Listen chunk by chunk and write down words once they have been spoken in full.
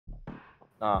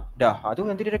Dah. Tu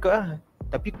nanti dia record lah.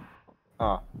 Tapi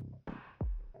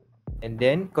and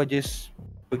then kau just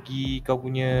pergi kau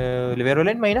punya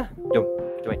Valorant main lah. Jom,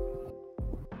 kita main.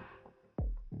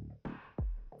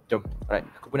 Jom. Alright,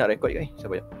 aku pun nak record ni.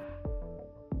 Sabar jap.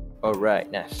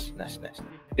 Alright, nice.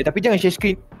 Tapi jangan share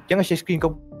screen. Jangan share screen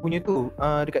kau punya tu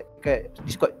dekat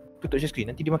Discord. Tutup share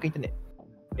screen, nanti dia makan internet.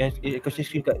 Yang kau share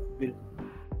screen kat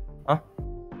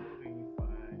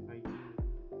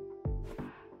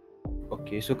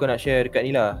Okay, so kau nak share dekat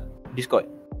ni lah, Discord.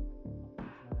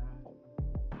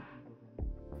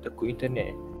 Takut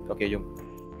internet. Okay, jom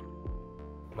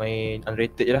main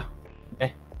unrated je lah.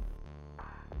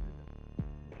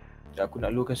 Aku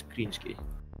nak lowkan screen sikit.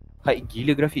 High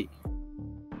gila grafik.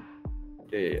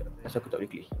 Asal aku tak boleh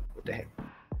klik. What the heck.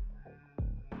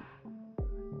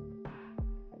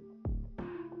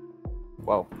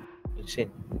 Wow,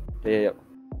 insane.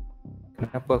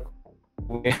 Kenapa aku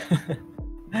punya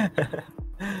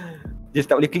just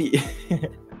tak boleh klik.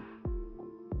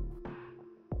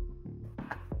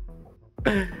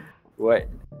 What?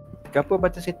 Tekan apa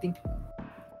button setting?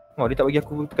 Dia tak bagi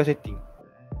aku tekan setting.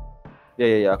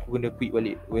 Ya, aku kena quit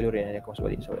balik Valorant. Aku masuk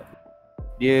balik. Sorry.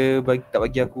 Dia tak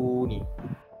bagi aku ni.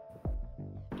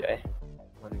 Sekejap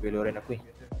mana Valorant aku ni?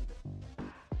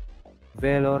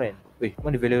 Valorant.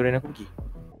 Mana Valorant aku pergi?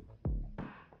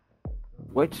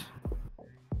 What?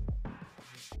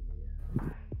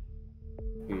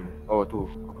 Tu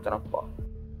aku tak nampak.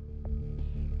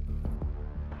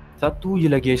 Satu je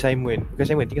lagi assignment. Bukan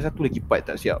assignment, tinggal satu lagi part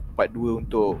tak siap. Part 2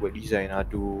 untuk buat design.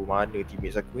 Aduh, mana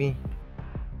teammates aku ni?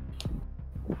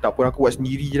 Tak pun aku buat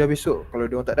sendiri je lah besok. Kalau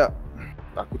diorang tak ada,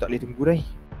 aku tak boleh tunggu dah.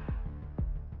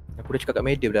 Aku dah cakap kat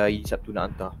Madam dah hari Sabtu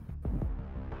nak hantar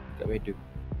kat Madam.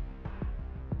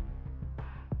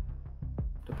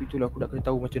 Tapi itulah aku nak kena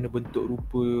tahu macam mana bentuk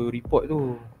rupa report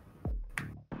tu.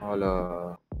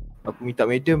 Alah, aku minta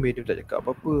Madam tak cakap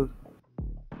apa-apa.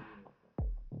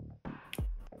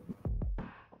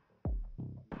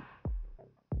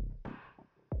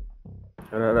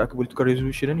 Harap-harap aku boleh tukar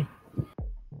resolution dah ni.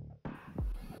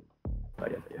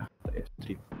 Tak payah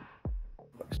stream.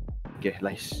 Okay,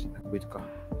 nice. Aku boleh tukar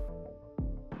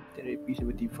 1080p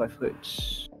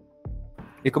 75Hz.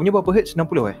 Kau punya berapa Hz? 60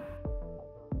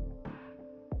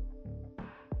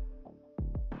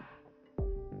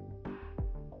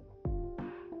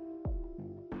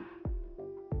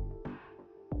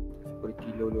 quality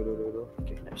low.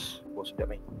 Okay, nice.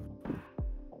 Sedap main.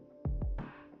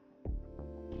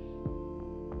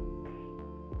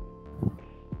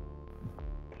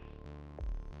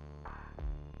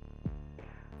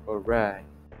 Alright.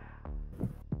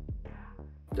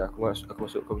 Sekejap aku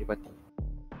masuk kau punya party.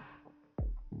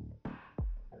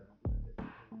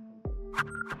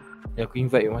 Aku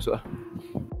invite kau masuk lah.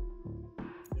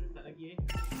 Start lagi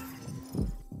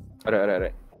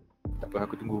Alright. Tak apa,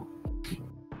 aku tunggu.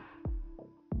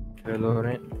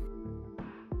 Valorant.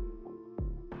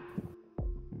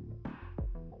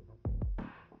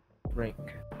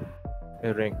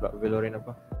 Rank pula. Valorant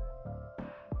apa?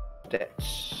 Stats.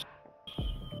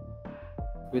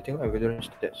 Boleh tengok Valorant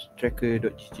stats.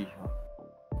 Tracker.gg.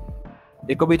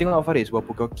 Kau boleh tengok Faris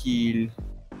berapa kau kill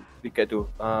dekat tu.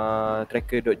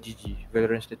 Tracker.gg.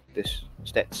 Valorant status.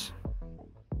 Stats.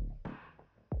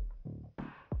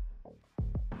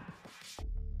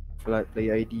 Flight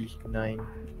player ID 9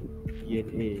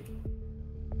 DNA.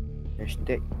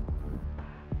 Hashtag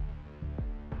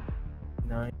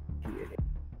 9 DNA.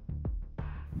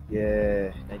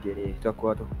 Yeah, 9 DNA. Itu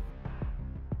aku lah tu.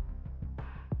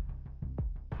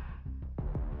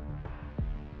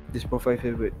 This profile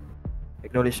favorite.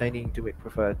 Acknowledge signing to make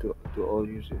profile to all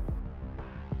user.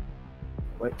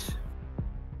 What?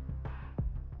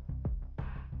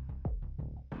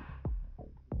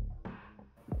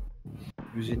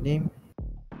 Username.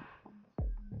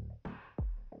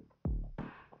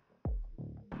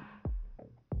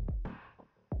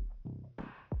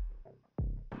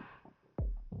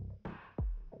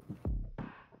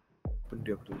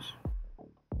 Benda aku tulis.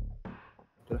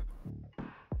 Betul lah.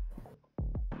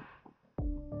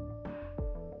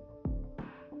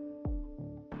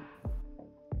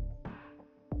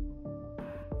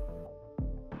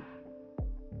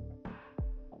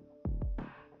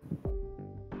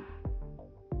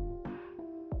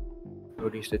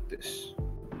 Loading status.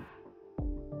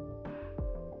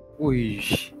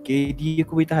 Uish, KD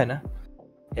aku boleh tahan lah.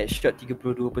 Headshot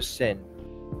 32%.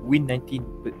 Win 19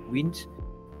 wins.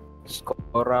 Score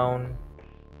around.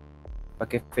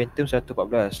 Pakai Phantom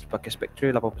 114. Pakai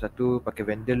Spectre 81. Pakai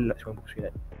Vandal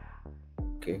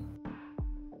 99. Okay.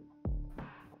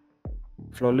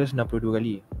 Flawless 62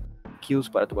 kali. Kills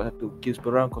 441. Kills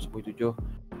per round 0.7.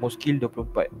 Most kill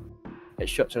 24.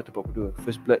 Headshot 142,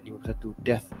 First Blood 51,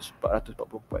 Death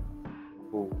 444.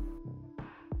 Oh.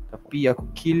 Tapi aku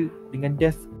kill dengan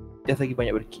Death lagi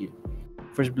banyak berkill.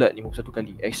 First Blood 51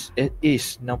 kali, Ace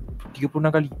 36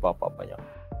 kali. Apa banyak.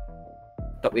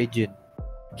 Top Agent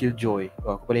Killjoy.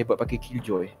 Wah, aku paling hebat pakai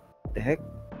Killjoy. What the heck?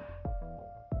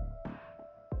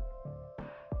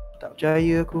 Tak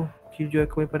percaya aku. Killjoy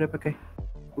aku yang pandai pakai.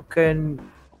 Bukan.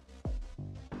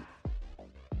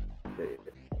 Okay.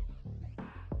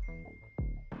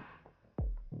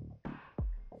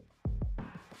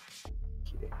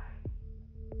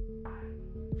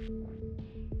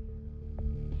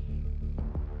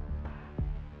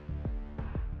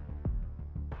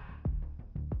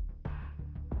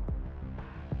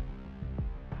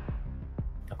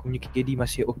 Aku punya KD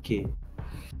masih okay.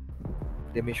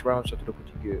 Damage round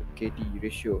 123, KD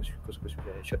ratio 0.9,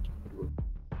 shot 32.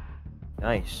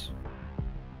 Nice.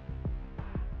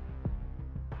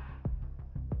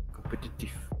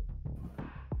 Kompetitif.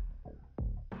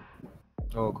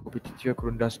 Oh, kompetitif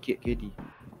aku rendah sikit KD.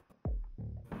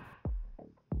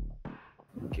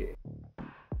 Okay.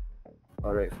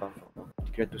 Alright, faham.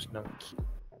 306 kill.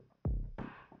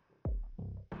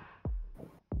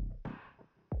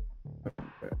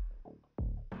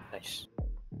 Nice.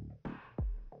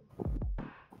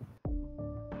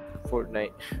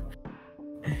 Fortnite.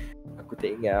 Aku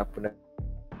tak ingat apa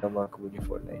nama aku punya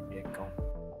Fortnite ni account.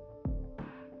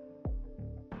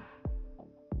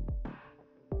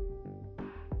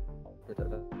 Aku tak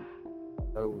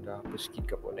tahu dah apa skin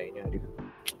kat Fortnite ni ada.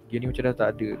 Dia ni macam dah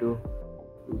tak ada tu.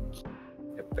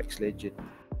 Apex Legend.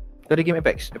 Kau ada game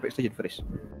Apex Legend Faris?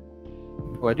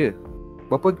 Oh ada.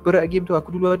 Berapa berat game tu?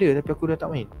 Aku dulu ada tapi aku dah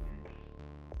tak main.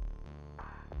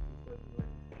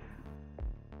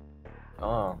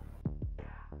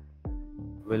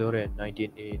 Valorant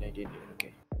 19A,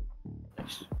 okay.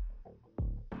 Nice.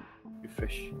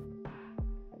 Refresh.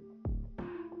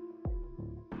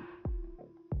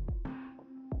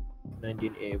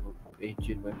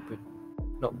 Agent weapon.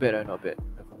 Not bad.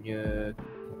 Aku punya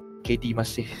KD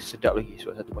masih sedap lagi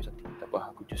sebab 1.1. Tak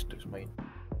apa, aku just terus main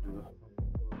dulu.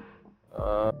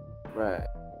 Right.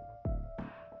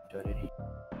 Dah ada ni.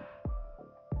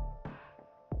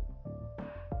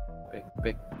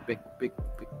 Back.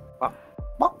 Pak.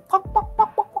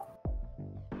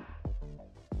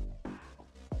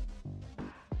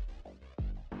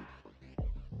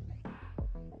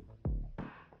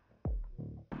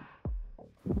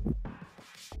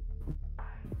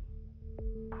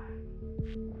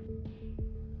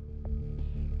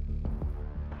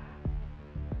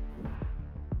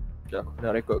 Sekejap aku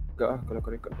nak rekod ke kalau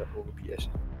kau rekod kat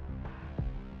OBS.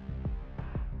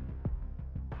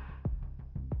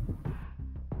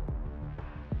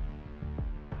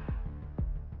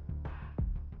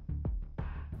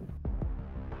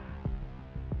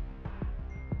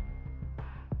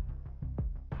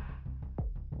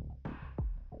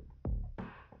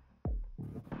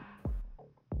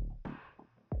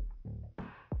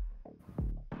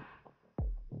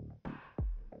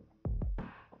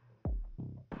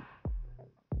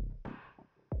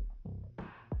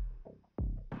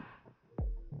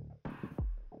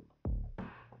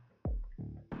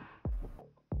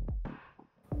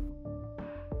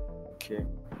 Okay.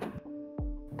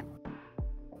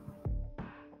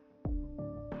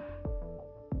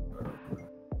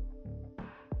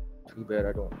 Too bad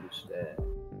I don't use that.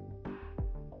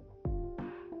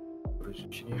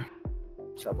 Position here.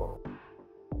 Sabar.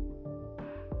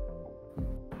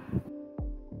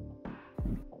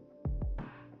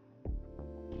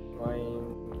 Main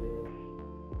game.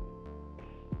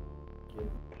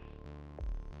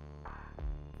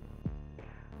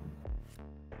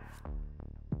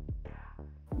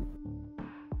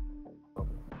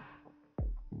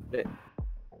 Let.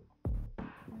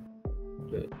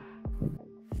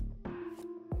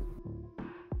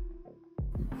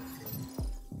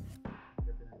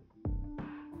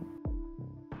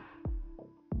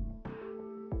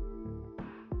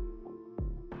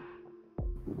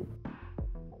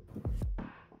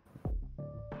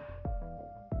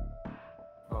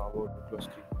 Baru close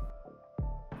screen.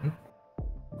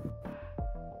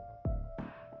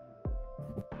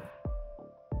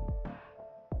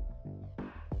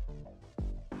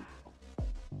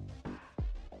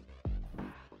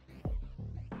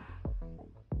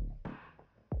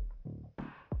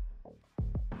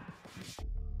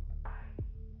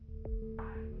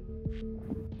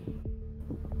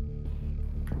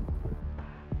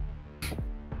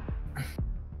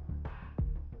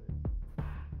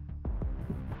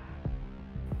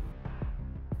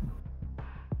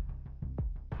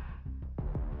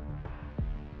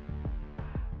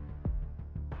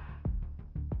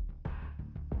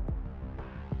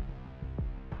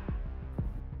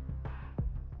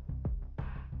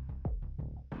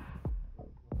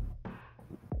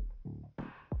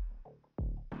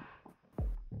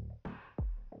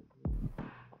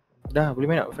 Dah boleh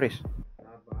main tak Faris?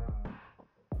 Sabar.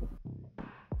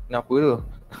 Kenapa tu?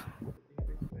 Kita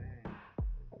best friend.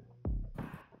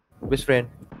 Best friend?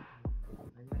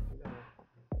 Nanya je lah.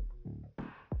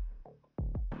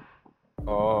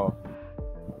 Oh.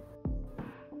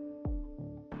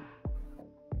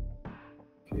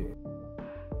 Okay.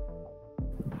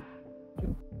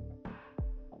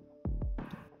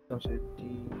 Sound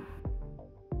setting.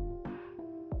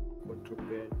 Control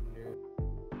panel.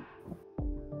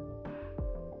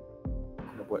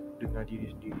 Aku nak buat dengar diri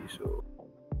sendiri, so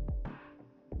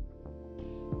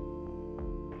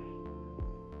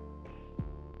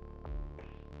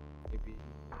maybe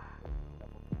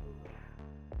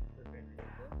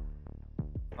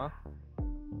 80. Ha?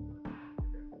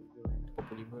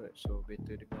 45, so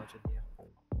better dengar macam ni lah.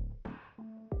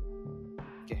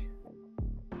 Okay.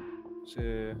 So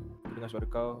aku dengar suara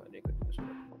kau, adik kau dengar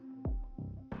suara aku.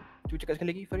 Cuba cakap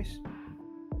sekali lagi Faris.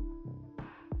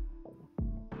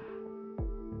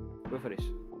 Apa Faris?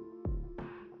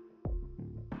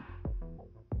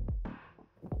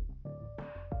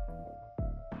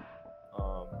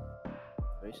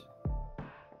 Faris?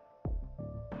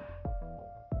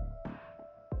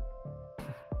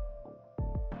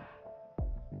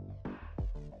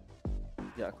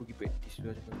 Ya, aku pergi practice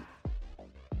dulu macam tu.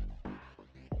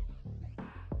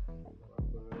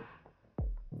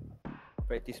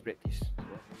 Practice.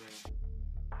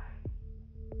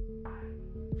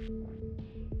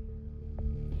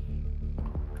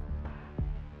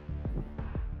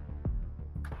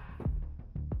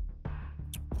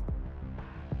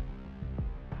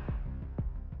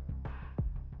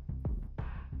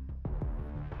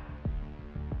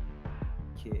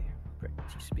 Okay,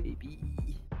 practice baby.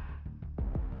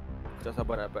 Aku tak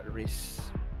sabar nak dapat race.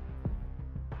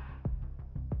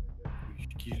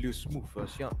 Gila smooth lah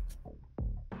siap.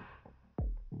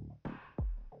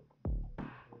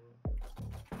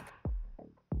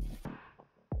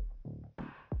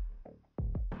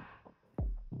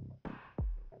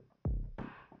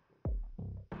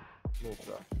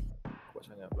 Smooth lah. Kuat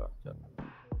sangat pula. Sekejap.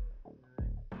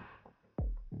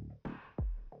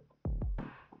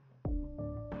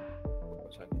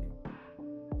 Kuat sangat.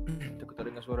 Takut tak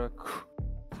dengar suara aku.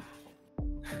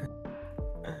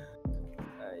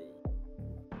 Hai.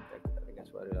 Takut tak dengar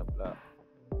suara lah pula.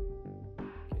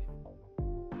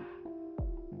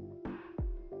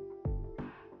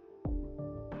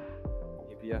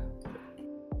 Okay. Maybe lah.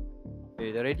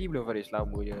 Dah ready belum Faris?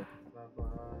 Lama je.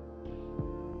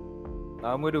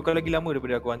 Lama tu, kau lagi lama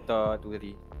daripada aku hantar tu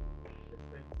tadi.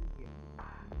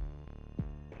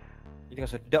 Ini tengah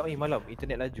sedap ni malam,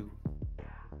 internet laju.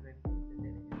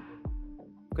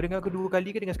 Kau dengar aku 2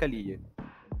 kali ke dengar sekali je?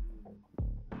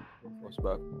 Oh,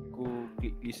 sebab aku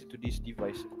klik listen to this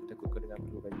device, aku takut kau dengar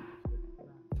aku 2 kali.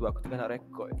 Sebab aku tengah nak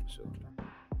record, so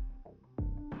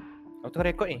aku tengah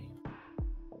record ni.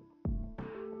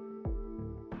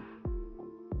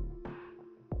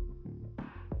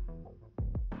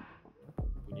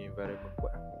 Punya environment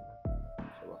kuat lah.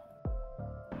 Sabar.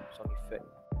 Sound effect.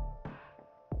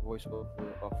 Voice over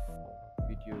off.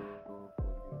 Video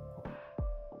volume on.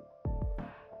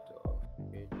 Off.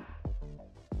 Okay.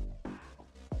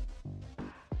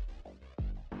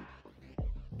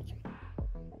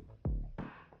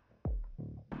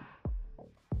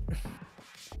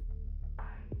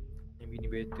 Maybe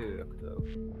ni better, aku tak tahu.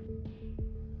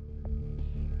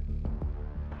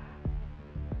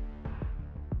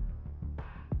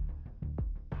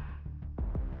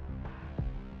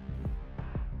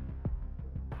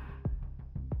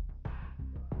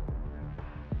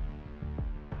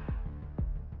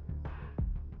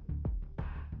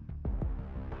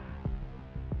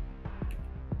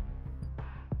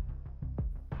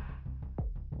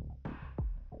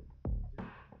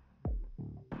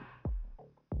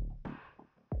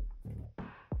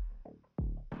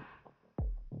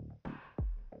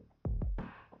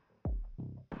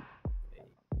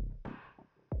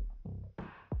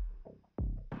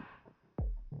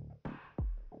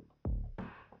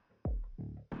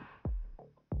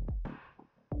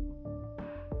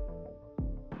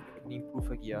 Ni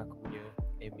improve lagi lah aku punya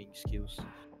aiming skills.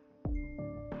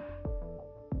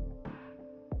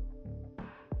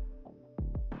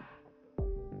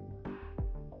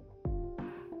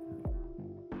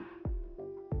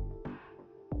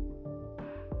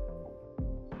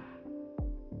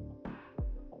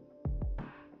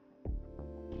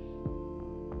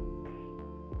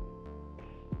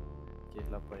 Okay,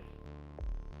 8.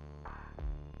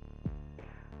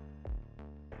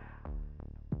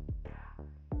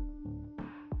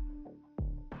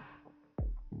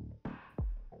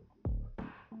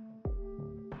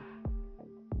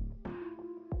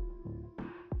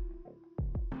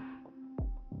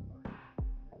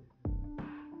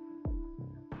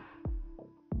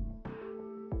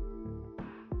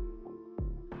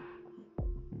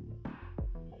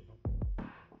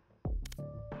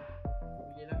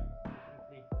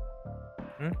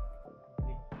 Hmm?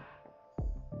 Play.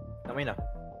 Nak main lah?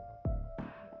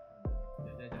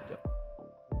 Sekejap. Sekejap.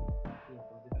 Aku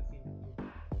ada tak sini.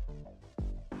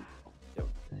 Sekejap.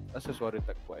 Asal suara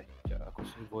tak kuat Sekejap aku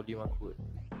set volume aku.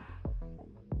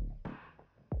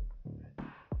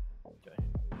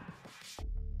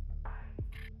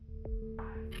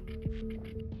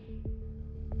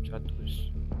 Sekejap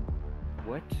 100.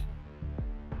 What?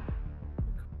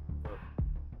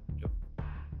 Sekejap.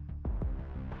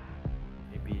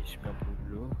 Maybe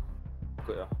 90.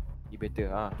 Ikut lah. Ni better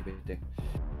ni better.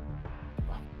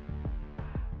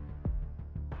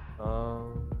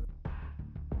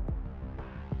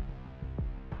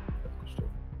 Aku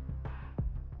stop.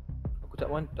 Aku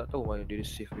tak tahu mana dia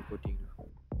save recording tu.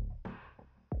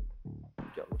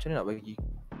 Sekejap, macam mana nak bagi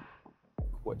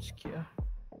kuat sikit lah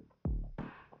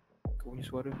kau punya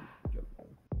suara. Sekejap.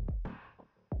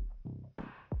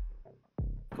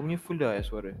 Kau punya full dah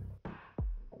suara?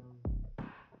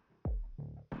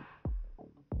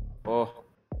 Oh,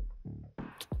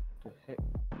 the heck.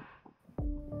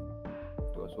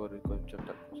 Tu lah suara kau macam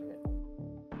tak kuat sangat.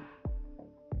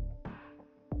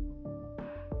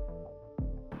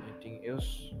 Anything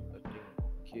else? I think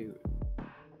okay.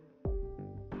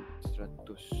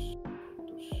 100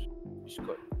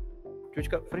 Discord. Cuba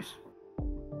cakap Faris.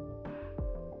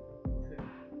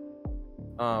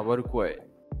 Baru kuat.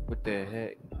 What the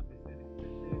heck. Aku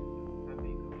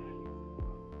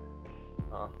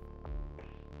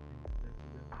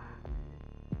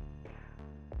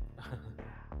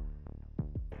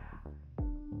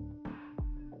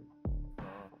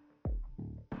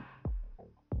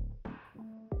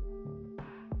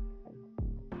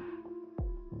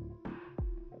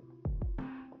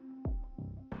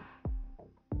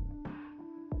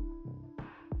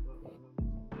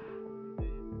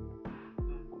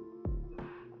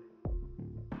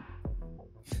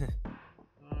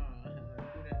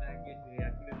dah nangis ni.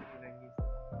 Aku dah tengah nangis.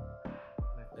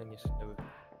 Nangis apa? Dapatkanlah kami sujud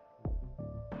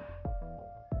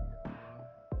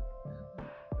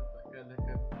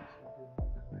dengan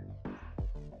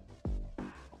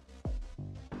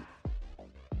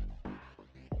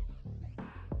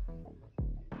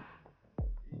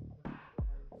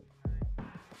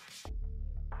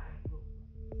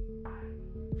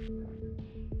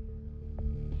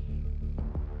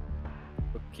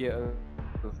Okay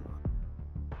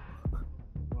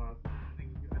wah, aku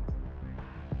nangis juga ada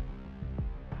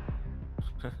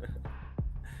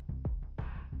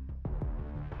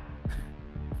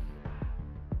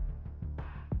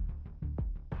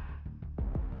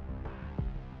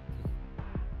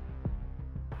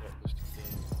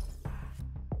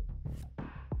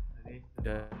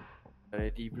Dah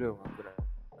ready belum aku nak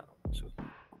masuk?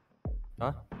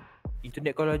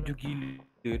 Internet kau laju gila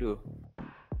tu.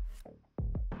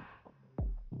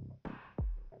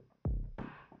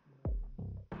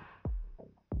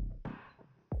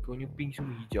 Kau punya ping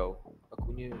semua hijau. Aku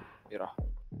punya merah.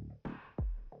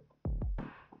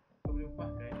 kau boleh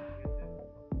ubahkan dia kata.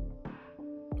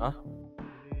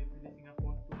 Boleh pilih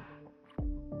Singapore tu.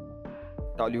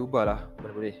 Tak boleh ubah lah.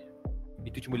 Mana boleh.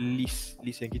 Itu cuma list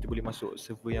yang kita boleh masuk.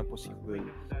 Server yang possible.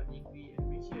 Dia dah degree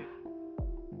Indonesia.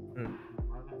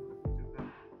 Malah aku cakap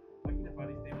bagi dah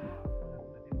Faris tembak. Aku nak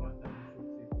tembak tak masuk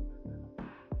save.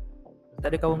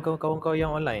 Tak ada kawan-kawan kau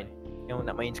yang online yang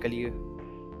nak main sekali ke?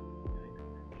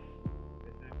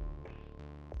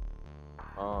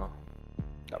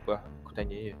 Tak apa lah. Aku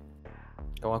tanya je.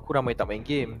 Kawan aku ramai tak main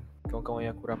game. Kawan-kawan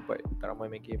yang aku rapat tak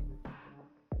ramai main game.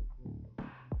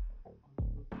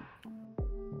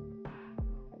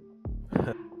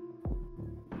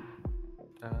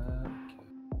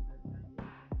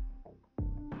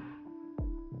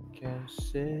 Takkan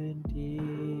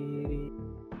sendiri.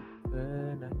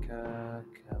 Pernahkah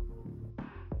kamu?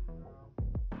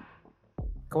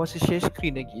 Kau masih share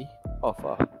screen lagi? Off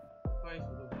lah. Faris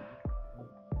dulu tadi.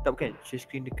 Tak bukan, share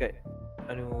screen dekat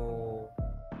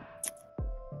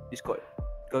Discord.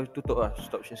 Kau tutup lah,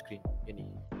 stop share screen. Yang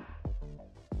ni.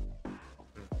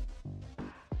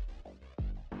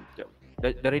 Sekejap.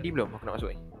 Dah ready belum aku nak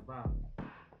masuk ni? Sabar.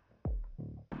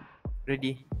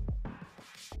 Ready?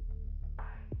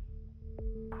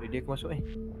 Ready aku masuk ni?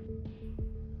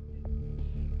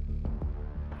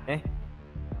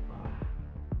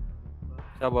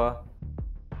 Sabar. Sabar.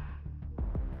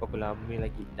 Berapa lama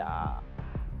lagi? Dah.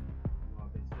 Wah,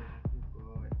 best friend aku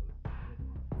kot.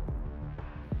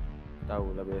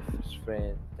 Tahulah best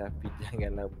friend, tapi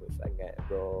jangan lama sangat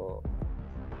bro.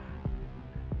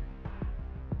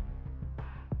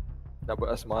 Nak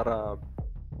buat asmara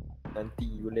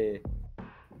nanti boleh.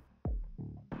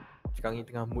 Sekarang ni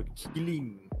tengah mood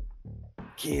killing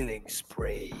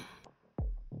spray.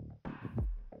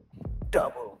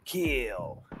 Double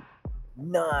kill.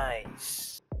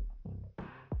 Nice.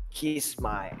 Kiss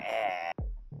my ass.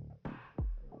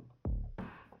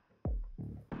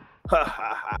 Ha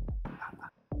ha ha.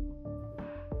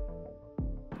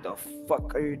 The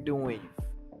fuck are you doing, you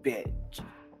bitch?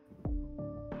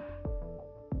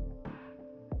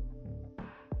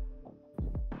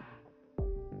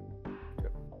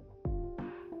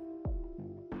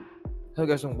 Hello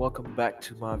guys and welcome back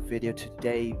to my video.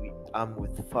 Today I'm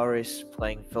with Faris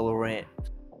playing Valorant,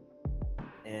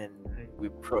 and we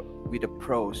the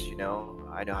pros, you know.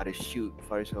 I know how to shoot.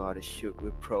 Faris know how to shoot.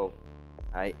 We're pro.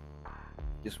 Alright,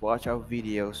 just watch our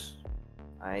videos.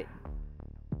 Alright,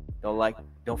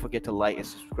 don't forget to like and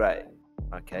subscribe.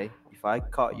 Okay, if I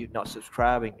caught you not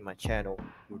subscribing to my channel,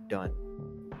 you're done.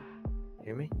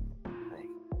 Hear me? Alright.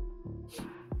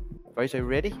 Faris, are you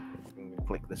ready? I'm gonna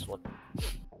click this one.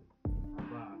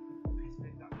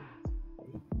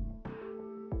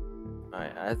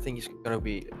 Alright, I think it's gonna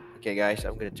be okay, guys.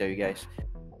 I'm gonna tell you guys,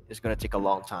 it's gonna take a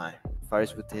long time.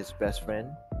 Faris with his best friend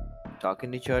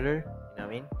talking to each other. You know what I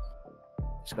mean?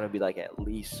 It's gonna be like at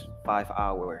least 5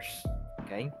 hours.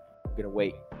 Okay, I'm gonna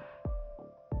wait.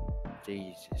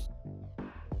 Jesus.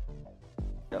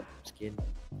 Yup, skin.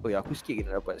 Oh ya, aku sikit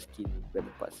kena dapat skin biar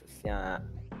dapat siap.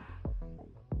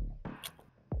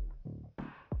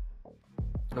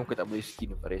 Kenapa kau tak boleh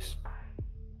skin, Faris?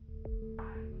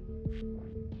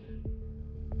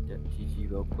 Ya, GG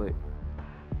dapat.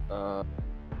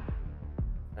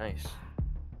 Nice.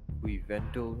 Ui,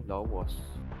 Vandal lawas.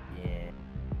 Yeah.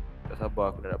 Tak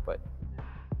sabar aku nak dapat.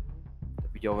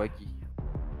 Tapi jauh lagi.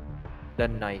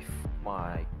 Dan knife.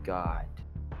 My god.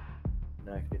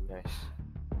 Knife dia nice.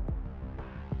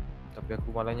 Tapi aku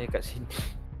malangnya kat sini.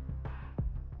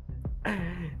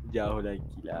 Jauh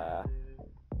lagi lah.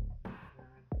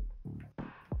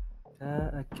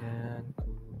 Tak akan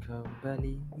ku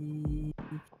kembali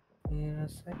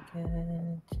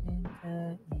merasakan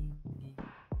cinta ini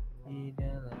di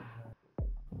dalam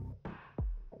hatiku.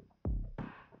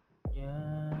 Ya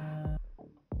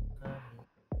kami.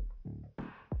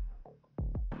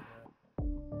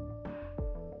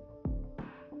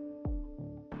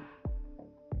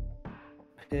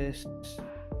 Piss.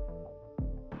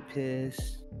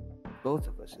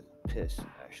 Both of us are pissed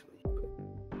actually. But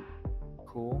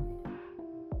cool.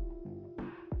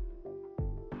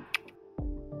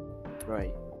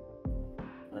 Right.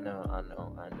 I know. I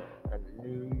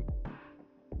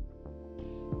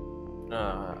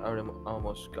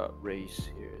almost got raised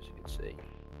here, as you can see.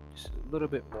 Just a little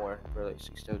bit more. We're like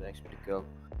 6,000 XP to go.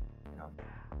 You know,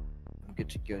 I'm good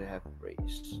to go to have a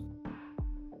raise.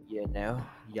 Yeah, no.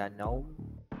 Yeah, no.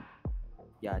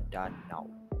 Yeah, done now.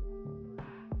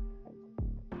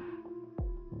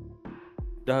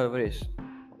 Dah raise.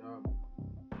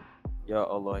 Ya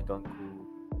Allah, tuanku.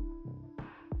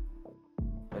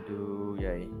 Aduh,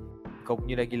 yai. Kau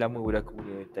punya lagi lama daripada aku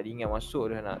punya. Tadi ingat masuk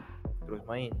dah nak terus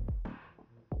main.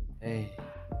 Hey,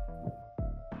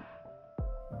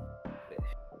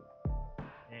 best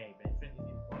friend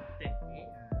is important.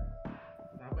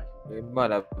 Sahabat.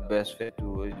 memanglah best friend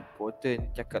tu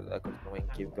important. Cakap lah kau tengah main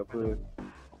game ke apa.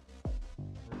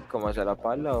 Kau masalah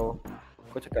palau.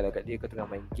 Kau cakap lah kat dia kau tengah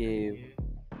main game.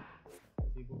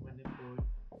 Sibuk mana pun,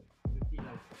 berhenti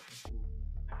lah aku.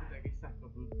 Aku tak kisah kau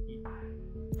berhenti.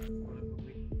 Kalau kau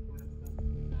berhenti pun aku tak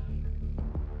kisah.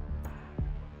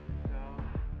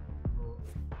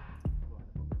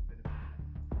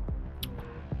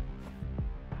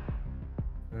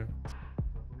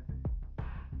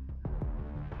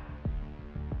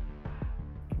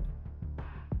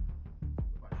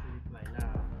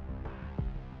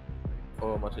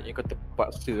 Oh, maksudnya kau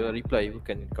terpaksa lah reply,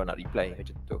 bukan kau nak reply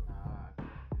macam tu.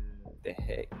 The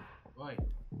heck. Oi.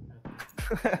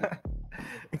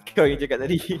 Kau yang cakap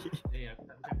tadi. Aku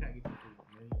tak bercakap gitu.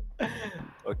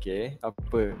 Okay,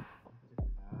 apa?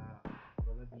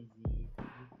 Kalau busy,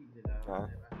 berhenti je lah. Aku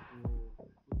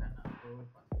tak nak pun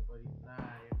paksa kau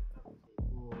reply. Aku tak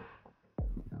sibuk.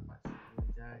 Aku tak paksa kau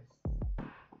just.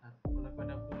 Kalau kau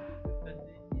dah berhenti tu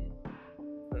tandanya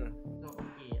kau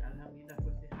okey. Alhamdulillah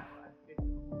kau sihat walafiat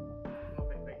semua. Kau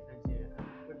baik-baik saja.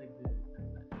 Aku pun lega. Tak ada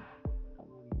apa nak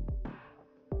worry.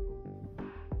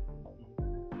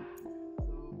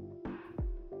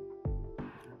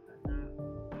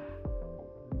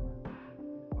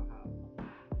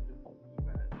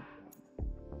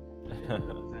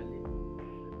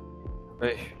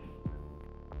 Eh,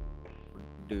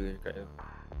 benda kat dia.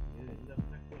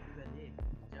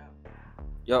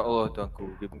 Ya Allah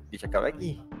tuanku, dia cakap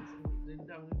lagi.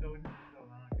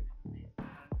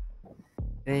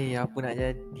 Eh, apa nak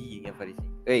jadi dengan Faris ni?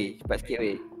 Eh, cepat sikit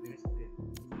weh.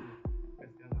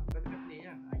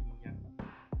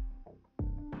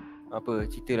 Apa?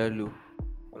 Cerita lah dulu.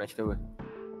 Kau nak cerita apa?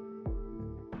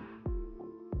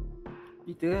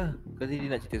 Cerita lah. Kau tadi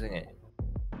nak cerita sangat.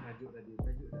 Tajuk dah dia,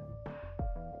 tajuk dah.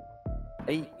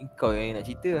 Kau yang nak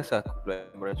cerita, asal aku pula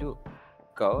yang merajuk.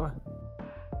 Kau lah.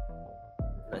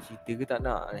 Nak cerita ke tak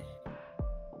nak ni?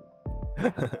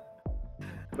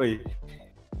 Oi.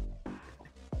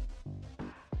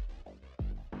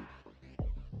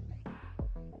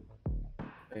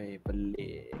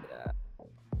 Pelik lah.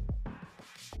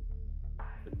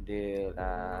 Benda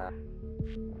lah.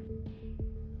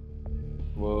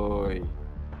 Woi.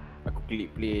 Aku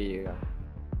klik play je kan.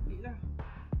 Klik lah.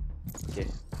 Okay.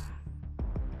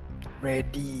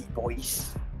 Ready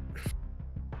boys.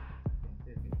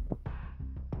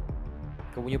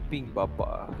 Kau punya ping babak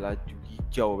lah. Laju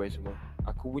hijau kan semua.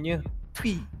 Aku punya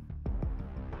tui.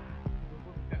 Aku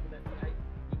pun kat budak ni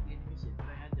animation tu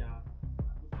yang ajar.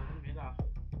 Aku selalu merah.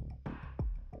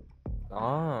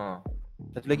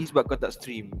 Satu lagi sebab kau tak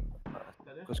stream.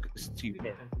 Tak ada. Kau suka stream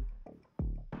kan?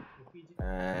 Kopi je.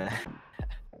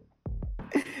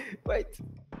 What?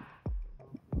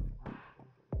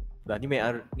 Dah ni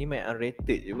main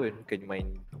unrated je pun, bukan main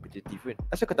kompetitif kan.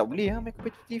 Asal kau tak boleh main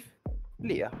kompetitif?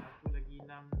 Boleh lah. Aku lagi 6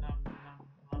 lagi.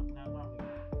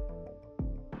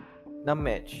 6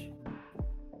 match.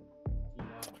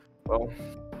 Gila. Wow.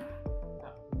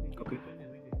 Tak, Okay. mana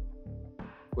dia?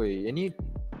 Woi, yang ni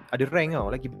ada rank tau,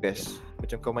 lagi best.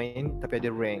 Macam kau main tapi ada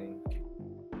rank.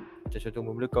 Macam contoh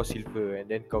mula kau silver and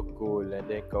then kau gold and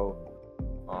then kau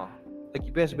lagi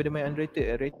best daripada main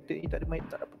unrated. Unrated ni tak dapat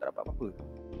apa-apa.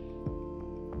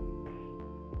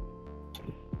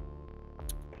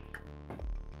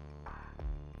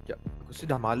 Sekejap, aku rasa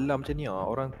dah malam macam ni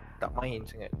orang tak main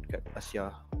sangat kat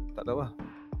Asia. Tak tahu lah.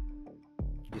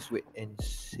 Just wait and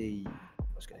see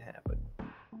what's gonna happen.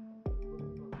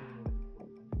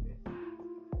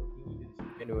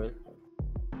 Manual.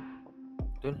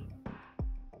 Betul?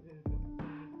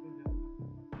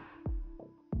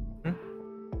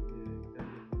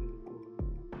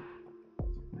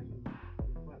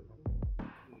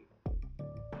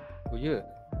 Oh ya? Yeah.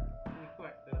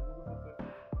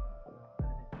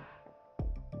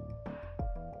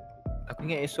 Aku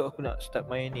ingat esok aku nak start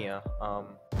main ni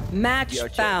Match VR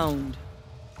chat. found.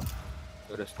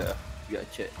 Kau dah start VR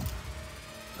chat.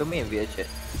 Kau main VR chat?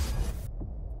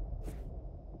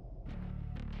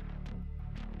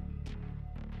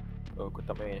 Oh, kau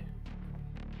tak main.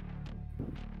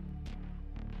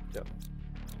 Sekejap.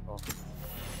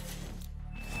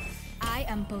 I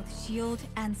am both shield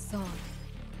and sword.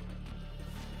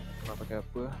 Nak pakai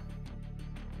apa?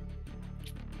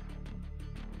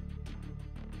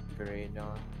 Karina.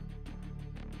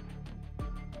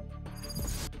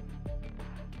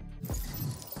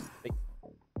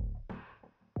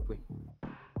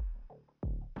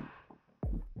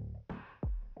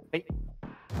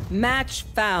 Match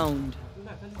found.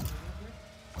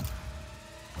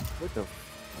 What the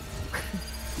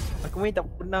Aku main tak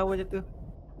pernah macam tu.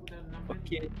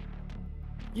 Okay.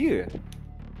 Yeah.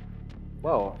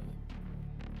 Wow.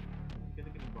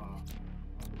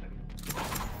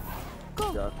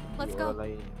 Go. Sekejap, Let's go.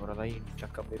 Orang lain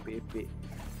cakap epek-epek.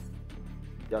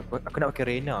 Sekejap, aku nak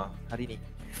pakai Reyna hari ni.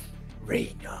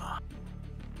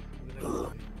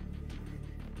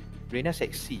 Reyna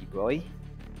seksi boy.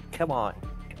 Come on.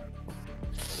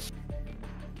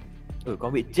 Oh,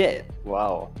 kau ambil jet.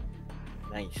 Wow.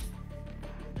 Nice.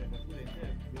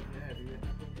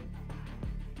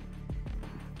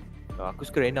 Aku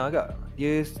suka Reyna agak.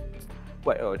 Dia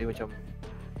kuat tau. Dia macam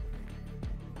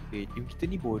team kita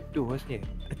ni bodoh rasanya.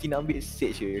 Nanti nak ambil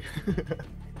Sage je.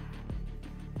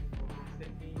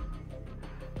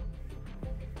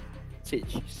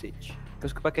 Sage. Kau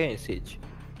suka pakai kan Sage?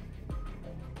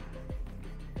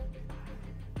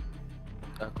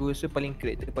 Aku rasa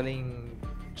karakter paling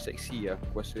seksi lah.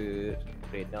 Aku rasa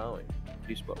Reyna kan.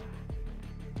 Dia sebab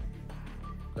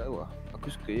tak tahu lah. Aku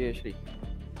suka je actually.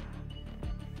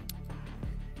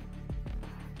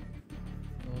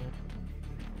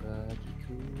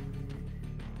 Bagiku.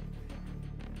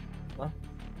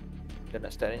 Dah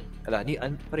nak start ni. Alah ni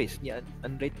Faris, ni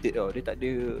unrated tau. Dia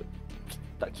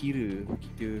tak kira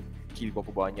kita kill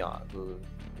berapa banyak ke,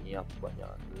 ni apa banyak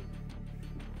ke.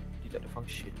 Dia tak ada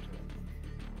function tu.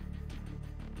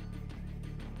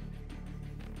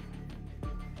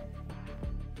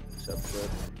 Sabar.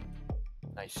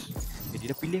 Nice.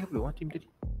 Dia dah pilih ke belum team tadi?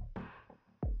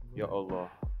 Ya Allah.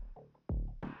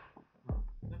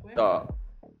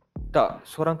 Tak,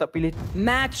 seorang tak pilih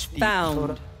Match team.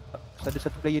 found. Ada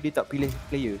satu player dia tak pilih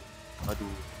player.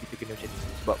 Aduh, kita kena macam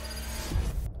ni sebab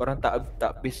orang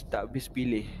tak habis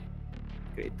pilih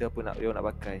karakter apa nak dia nak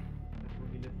pakai.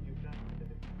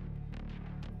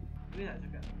 boleh tak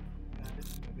cakap? Ada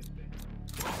cakap best friend.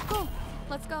 Go.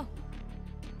 Let's go.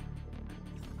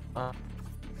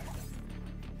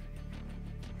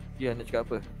 Dia nak cakap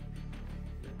apa?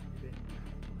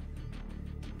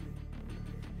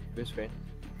 Best friend.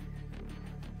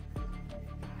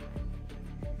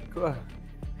 Ikut lah.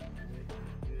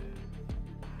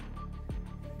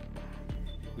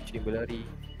 Kucing berlari.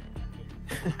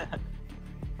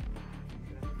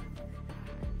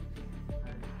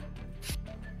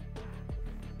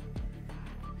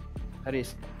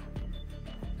 Haris.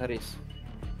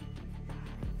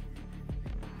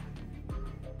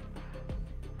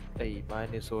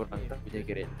 Mana seorang tak pilih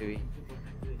karakter ni?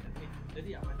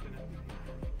 Jadi apa tu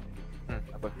nak?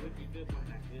 Apa? 2-3 pun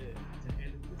ada. Macam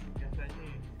Elvis katanya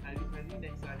hari-hari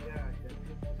naik saja dan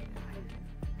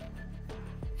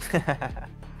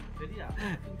jadi tak?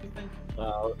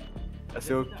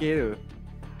 Rasa okey tu.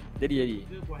 Jadi.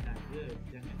 2 buah naga.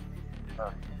 Jangan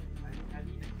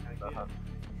hari-hari naik saja.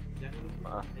 Jangan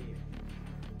lupa saya.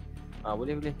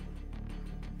 Boleh.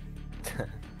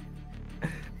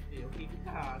 Okey ke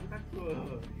tak? Aku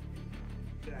takut.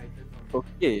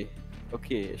 Okey,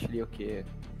 actually okey.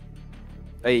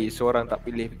 Seorang tak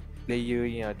pilih player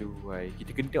ni, aduh. Kita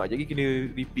kena tengok je, kena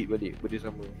repeat balik benda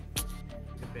sama.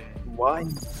 Why?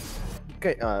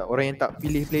 Bukan orang yang tak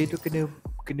pilih player tu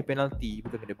kena penalty,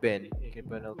 bukan kena ban. Kena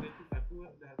penalty.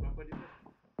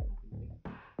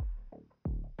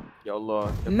 Ya Allah,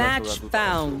 Match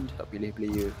found. Tak pilih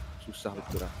player, susah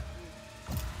betul lah.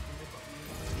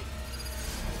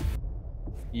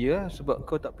 Ya, sebab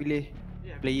kau tak pilih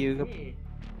player ke.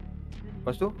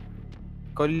 Lepas tu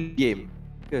kau game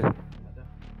ke?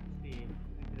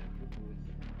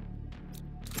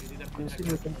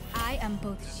 I am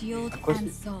both shield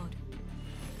and sword.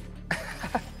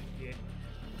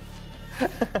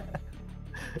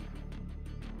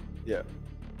 Yeah.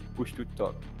 Push to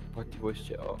talk. Party voice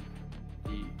chat off.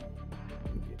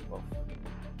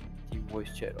 Team voice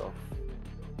chat off.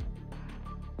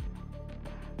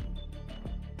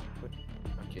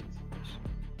 Okay.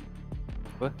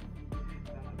 Apa?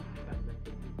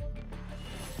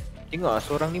 Tengok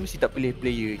seorang ni mesti tak pilih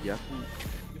player je.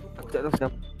 Aku tak tahu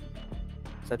siapa.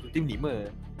 Satu tim 5.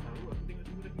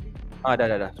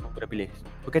 Dah. Semua dah pilih.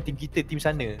 Bukan tim kita, tim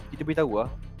sana. Kita beritahu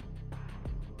lah.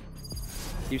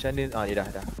 Tim sana, dia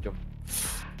dah. Jom.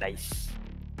 Nice.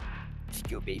 Let's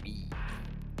go baby.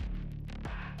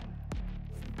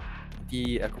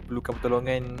 Nanti aku perlukan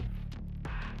pertolongan.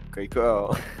 Kau ikut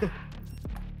tau.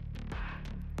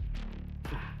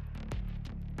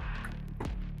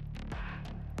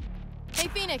 Hey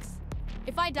Phoenix,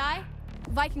 if I die,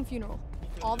 Viking funeral,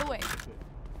 all the way.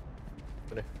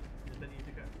 Mana? Tadi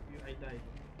cakap, I die.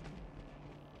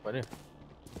 Mana?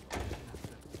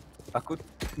 Aku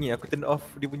turn off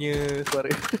dia punya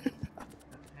suara.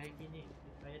 Hai Phoenix,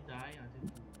 if I die macam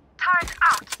tu. Turret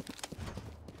out.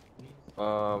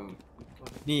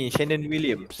 Ni Shannon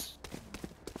Williams.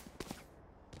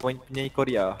 Penyanyi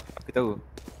Korea, aku tahu.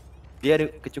 Dia ada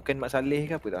kecukan Mak Saleh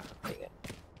ke apa tak? Tak ingat.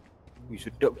 Wih,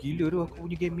 sedap gila tu aku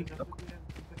punya gaming.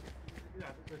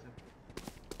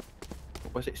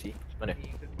 Apa seksi? Mana?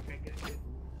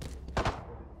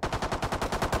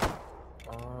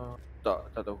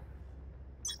 Tak tahu.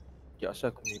 Ya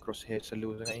asal aku punya crosshair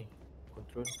slow sangat ni.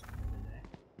 Control.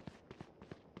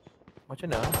 Macam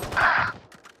mana?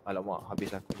 Alamak, habis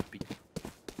aku ni pick.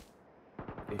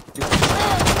 Kita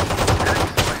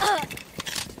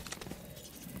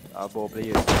Abo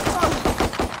player.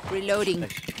 Reloading.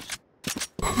 Nice.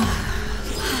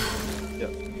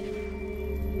 Sekejap.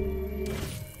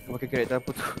 Kau pakai karakter apa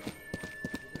tu?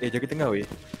 Jaga tengah weh.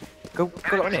 Kau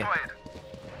kat mana?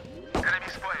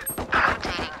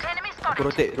 Aku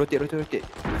rotate.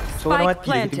 Seorang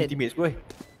mati je teammates boy.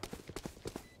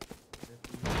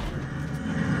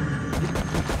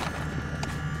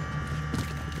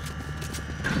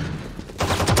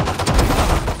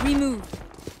 Remove.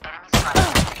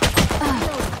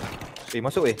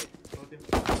 Masuk weh.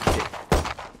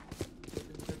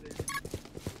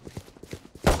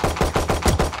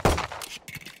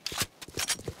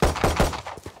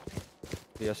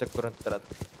 Biasa korang tak ada.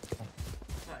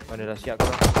 Mana dah siap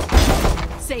korang?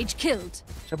 Sage killed.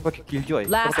 Siapa pakai killjoy?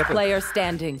 Last player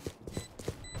standing.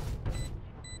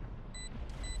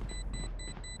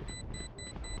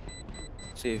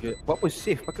 Save je. Buat apa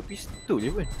save? Pakai pistol je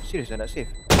pun. Serius nak save?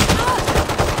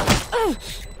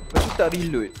 Lepas tu tak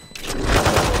reload.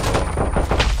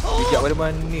 Bijak pada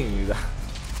mana lah.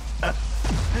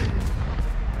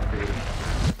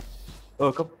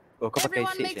 Kau pakai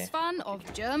Everyone sage makes fun of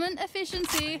German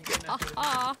efficiency.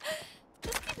 Haha.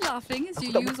 Just keep laughing as Aku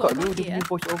you tak use buka all dulu my dia gear. punya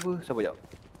voice over. Sabar jap.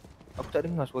 Aku tak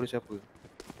dengar suara siapa.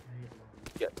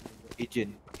 Sekejap.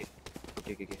 Agent.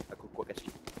 Okay. Aku kuatkan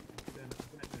sikit.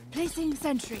 Placing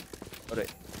sentry.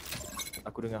 Alright.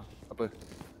 Aku dengar. Apa?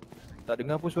 Tak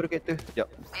dengar pun suara karakter. Sekejap.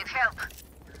 Need help.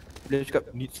 Bila cakap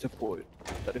need support.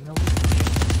 Tak dengar pun.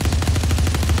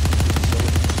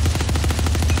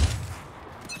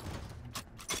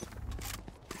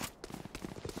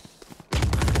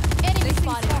 Enemy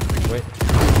spotted. Wait.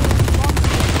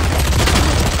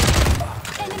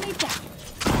 Enemy down.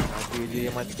 Ada je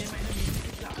yang mati.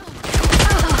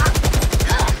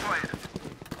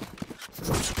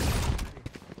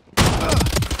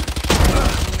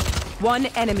 One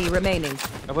enemy remaining.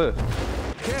 Apa?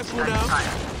 Careful now.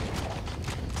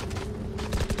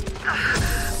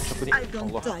 Apa ni?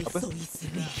 Allah. Apa?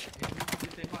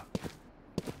 Kita tembak.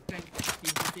 Bukan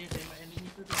team kita yang tembak enemy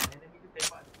tu. Enemy tu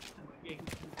tembak geng.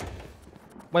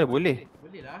 Mana boleh?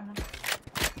 Boleh lah nampak.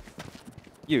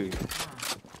 Ya.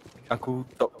 Aku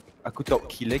top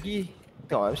kill lagi.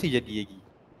 Tengok mesti jadi lagi.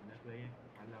 Benda tu yang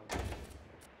kalau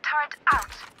Turret out.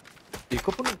 Kau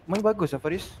pun main bagus lah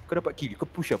Faris. Kau dapat kill. Kau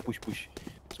push lah, push.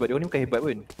 Sebab dia orang ni bukan hebat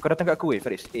pun. Kau datang kat aku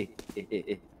Faris. Sini.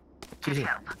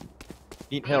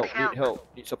 Need help.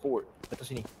 Need support. Datang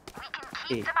sini. We can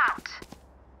keep them out.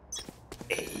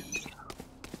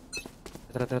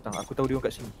 Datang. Aku tahu dia orang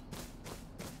kat sini.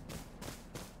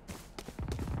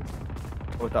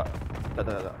 Oh tak.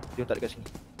 Dia tak dekat sini.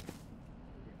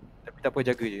 Tapi tak apa,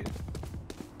 jaga je.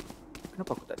 Kenapa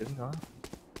aku tak dengar?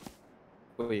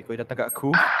 Oi, kau datang kat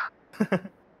aku.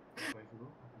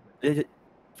 Ya.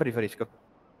 Faris, kau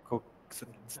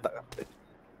stuck lah.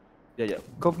 Ya.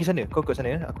 Kau pergi sana, kau ikut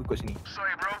sana ya. Aku ikut sini.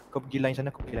 Sorry, bro. Kau pergi line sana,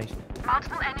 aku pergi line sini.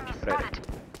 Multiple enemies Right. spotted.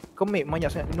 Kau make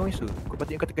banyak sangat noise tu. Kau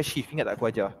patutnya kau tekan shift, ingat tak aku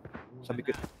ajar? Sambil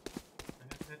ke...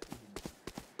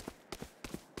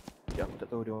 Ya, aku tak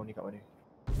tahu dia orang ni kat mana.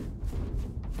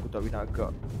 Aku tak boleh nak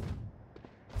agak.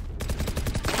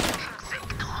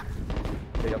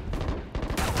 Ya.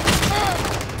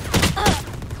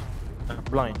 I'm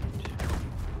blind.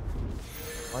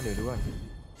 Mana dia orang?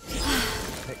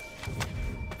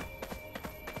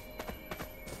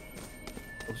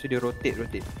 Oh, so dia rotate.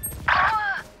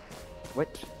 What?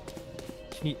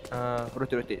 Sini,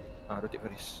 rotate. Rotate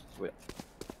Faris. Sebab.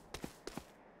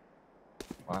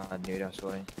 Mana dah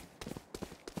suaranya?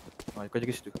 Kau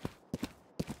jaga situ.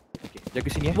 Okay, jaga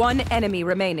sini ya. One enemy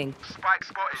remaining. Spike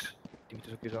spotted. Tim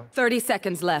itu okey sekarang. 30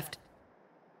 seconds left.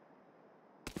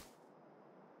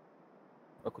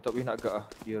 Aku tak boleh nak agak lah.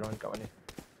 Dia orang kat mana.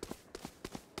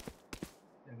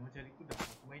 jangan macam aku dah.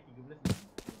 Aku main 13 ni.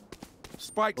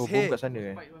 Spike's Oh, bom hit. kat sana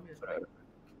Spike tu ambil spike.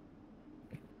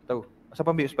 Tahu. Asal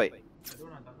ambil spike? Tak ada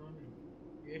orang ambil.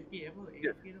 AFK apa?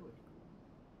 AFK tu apa?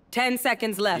 10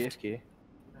 seconds left. AFK.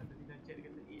 Tadi dah chat dia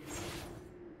kata AFK.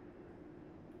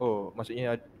 Oh,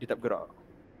 maksudnya dia tak bergerak.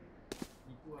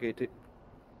 Itu Okay, tu.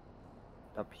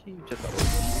 Tapi macam tak boleh.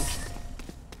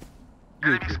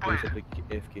 Ya ke boleh satu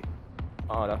AFK.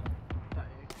 Dah. tak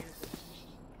AFK tu.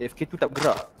 AFK tu tak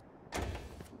bergerak.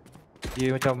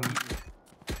 Dia macam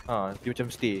dia macam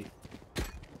stay.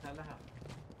 Salah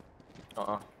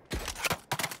lah.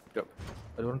 Sekejap.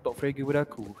 Ada orang top frag pada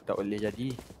aku. Tak boleh jadi.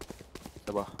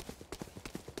 Sabar.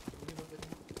 Boleh berapa ni?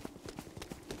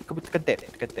 Kau tekan tab.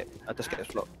 Atas kat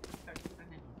slot. Tak kita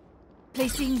tanya ni.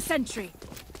 Placing sentry.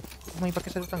 Kau main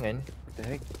pakai satu tangan. What the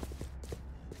heck?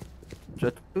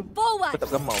 Sudah tu Forward. kau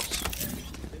tak pegang mouse.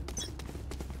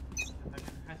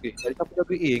 Tadi siapa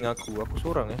jaga A dengan aku? Aku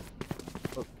seorang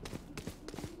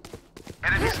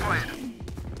Enemy spotted.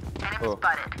 Enemy Oh.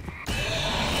 spotted.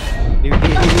 Dia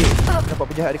nampak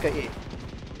penjahat dekat A.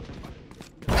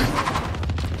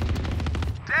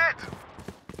 Dead.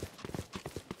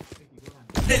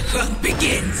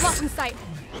 Blocking sight.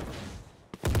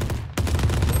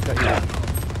 Dekat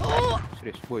A.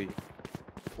 Serius boy.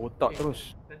 Otak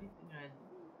terus. Tadi tengah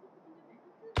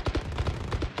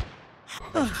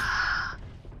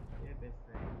dia best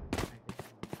friend.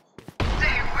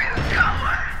 They will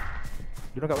cover.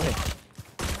 Dia orang kat mana?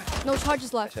 No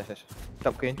charges left. Yes.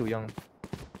 Tak bukan yang tu yang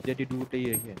dia ada 2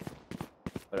 player lagi kan.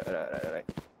 Alright.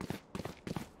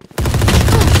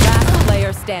 Last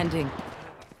player standing.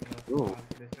 Oh,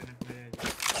 Best friend aku dah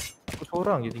aku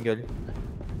seorang je tinggal.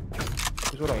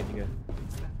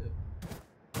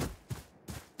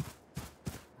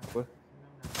 Apa?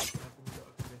 senang lah. Kalau aku minta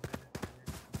aku best friend aku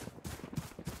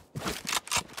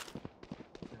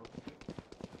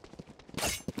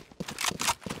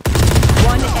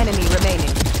One enemy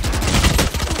remaining.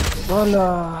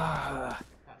 Walah.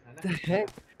 tak The salah. heck?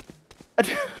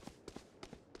 Aduh.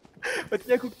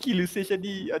 Patutnya aku kill stage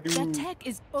tadi. Aduh. Their tech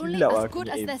is only Gila as aku good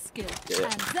ni as aim. their skill. Yeah.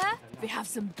 And there, we have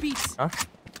some beats.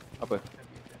 Apa?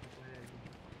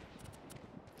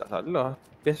 Tak salah.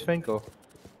 Best friend kau.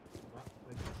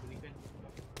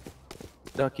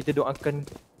 dah kita doakan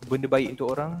benda baik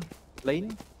untuk orang lain,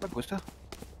 bagus lah.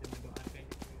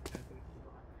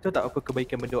 Tahu tak apa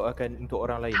kebaikan mendoakan untuk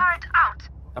orang lain?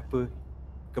 Apa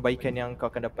kebaikan yang kau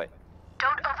akan dapat?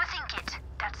 Don't overthink it.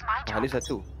 That's my Pahala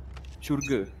satu,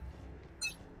 syurga.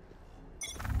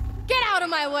 Get out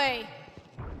of my way!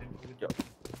 Sekejap.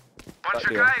 Tak Bunch of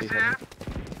ada lah, guys sana. here.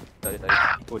 Tak ada.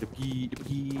 Oh dia pergi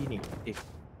ni.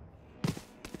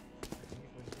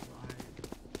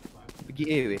 Pergi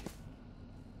A weh.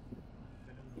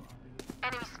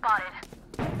 Enemy spotted.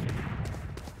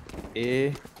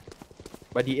 A.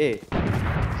 Body A.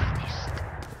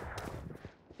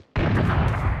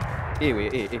 A weh,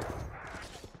 A.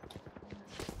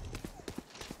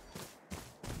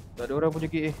 Tak ada orang pun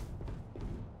jaga A.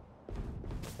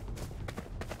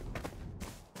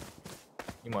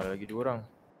 Ni malah lagi 2 orang.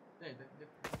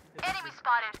 Enemy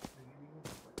spotted.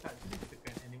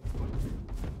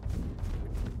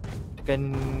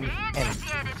 Tekan M.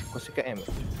 Kau sekat M.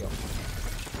 Tengok.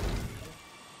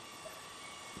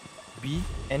 B,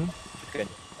 N, tekan.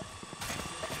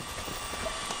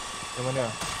 Yang mana?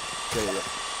 Ya.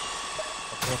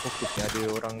 Aku nak fokus ni, ada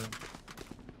orang.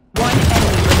 One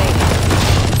enemy remaining.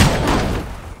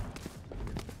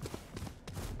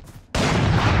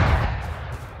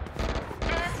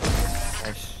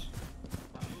 Nice.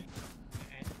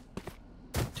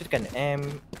 Tekan M,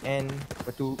 N,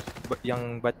 lepas tu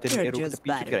yang button arrow ke tepi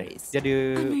tekan. Dia ada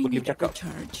boleh bercakap.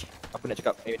 Apa nak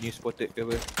cakap? New spotted ke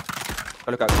apa?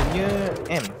 Kalau kat aku punya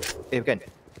M. Bukan.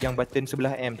 Yang button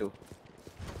sebelah M tu.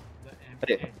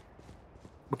 Ada?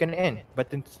 Bukan N,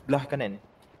 button sebelah kanan.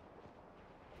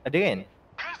 Ada kan?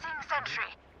 Placing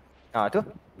sentry. Tu.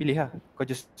 Pilih lah. Kau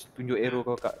just tunjuk arrow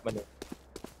kau kat mana.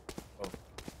 Oh.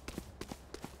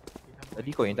 Tadi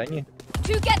kau yang tanya.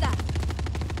 Together!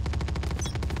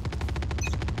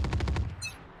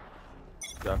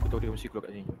 Ya, aku tahu dia mesti keluar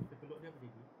kat sini.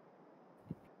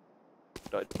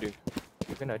 Tak ada.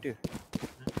 Dia kan ada.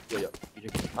 Ya. Dia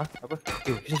jaga. Apa?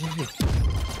 Sini.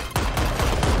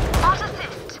 Boss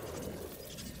assist.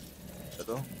 Tak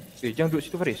tahu. Jangan duduk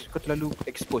situ Faris. Kau terlalu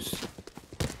expose.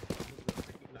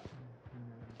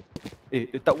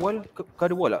 Letak wall. Kau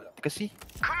ada wall tak? Tekan C.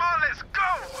 Come on, let's go.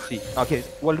 C. Okay.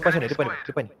 Wall depan sana.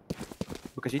 Depan.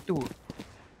 Bukan situ.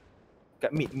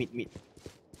 Kat mid.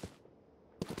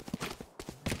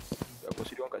 Aku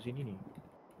rasa dia orang kat sini ni.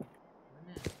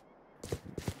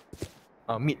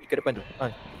 Mid kat depan tu.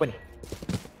 Depan ni.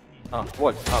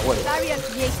 Wall. Wall. Barrier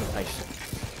created. Nice.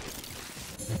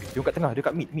 Dia kat tengah, dia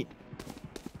kat mid. Mid.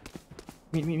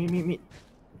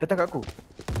 Datang kat aku.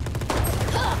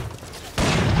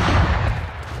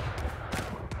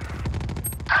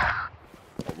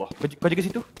 Allah. Kau jaga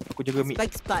situ. Aku jaga mid.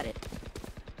 Spike spotted.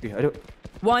 Okay, ada.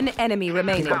 One enemy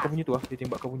remaining. Tembak kau punya tu Dia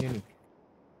tembak kau punya ni.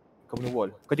 Kau punya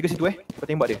wall. Kau jaga situ Kau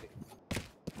tembak dia.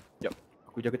 Sekejap.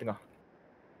 Aku jaga tengah.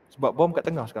 Sebab bom kat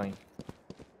tengah sekarang ni.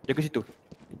 Jaga situ.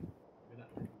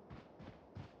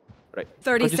 Right. 30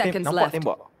 Kau just seconds nampak left.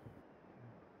 tembak.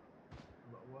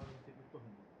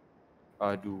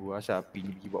 Aduh, asal api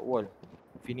ni pergi buat wall.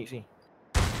 Phoenix ni.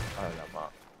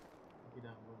 Alamak.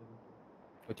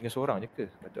 Kau tinggal seorang je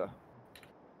ke? Patut lah.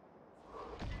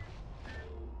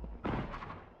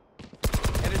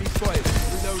 Enemy spotted.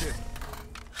 Reloaded.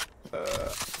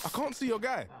 I can't see your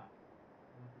guy.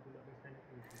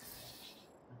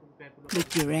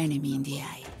 Look your enemy in the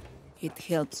eye. It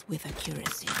helps with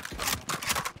accuracy.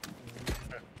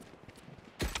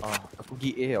 Aku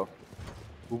pergi A tau.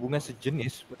 Hubungan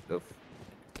sejenis. What the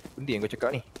benda yang kau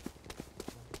cakap ni?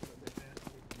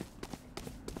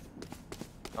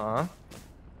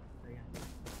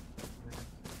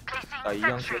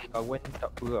 Sayang kawan tak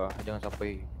apa lah. Jangan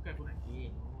sampai.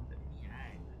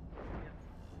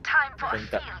 Time for a Bukan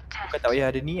tak, field bukan test. tak payah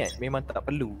ada niat. Memang tak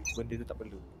perlu. Benda tu tak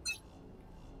perlu.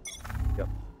 Sekejap.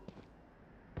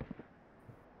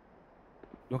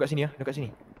 Dia kat sini Dia kat sini.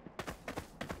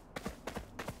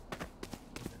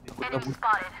 Enemy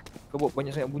spotted. Kau buat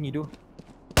banyak sangat bunyi tu.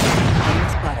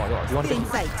 Spotted. Tengok. Dia orang Still in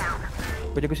dekat sight.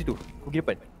 Kau jaga situ. Kau pergi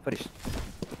depan. Faris.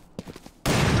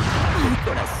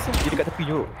 Dia dekat tepi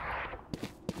je.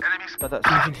 Enemy Tak.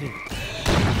 Sini.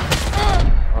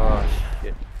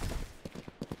 Shit.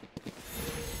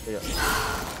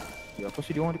 Ya, aku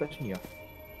rasa dia orang dekat sini lah.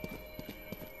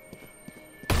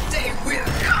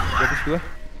 Jaga situ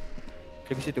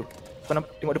Jaga situ. Kau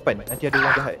nampak tengok depan. Nanti ada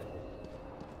orang jahat.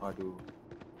 Aduh.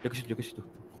 Jaga situ.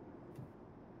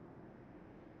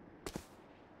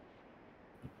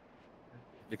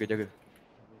 Jaga.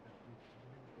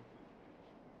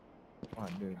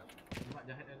 Mana?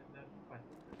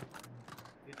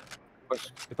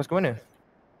 Lepas ke mana?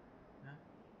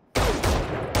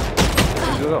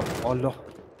 Jaga kau. Allah.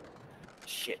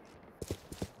 Shit.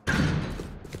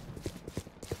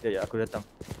 Ya, aku datang.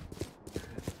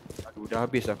 Aduh, dah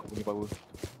habis aku punya power.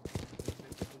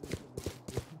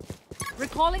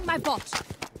 Recalling my bot.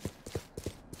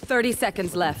 30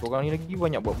 seconds left. Orang ni lagi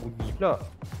banyak buat bunyi pula.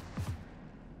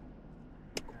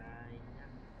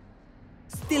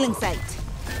 Still in sight.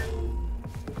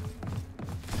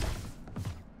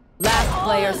 Last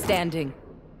player standing.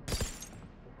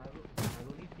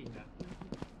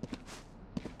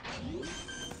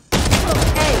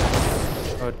 Hey,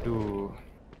 Aduh.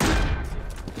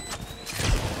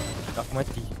 Aku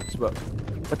mati sebab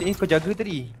patutnya kau jaga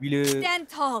tadi bila Stand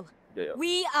tall. Ya.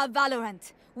 We are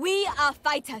Valorant. We are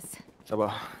fighters.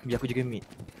 Sabar, biar aku jaga mid.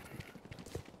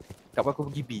 Tak apa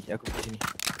aku pergi B, aku pergi sini.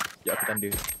 Ya aku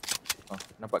tanda.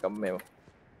 Nampak kat map.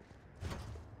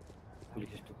 Boleh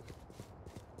ke situ.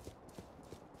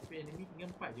 Tapi enemy tinggal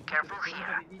 4 je. Careful Kita here.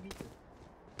 tak ada DB tu.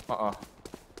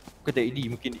 Bukan tak AD,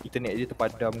 mungkin internet dia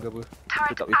terpadam ke apa.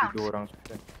 Kita tak boleh tidur orang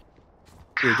kan.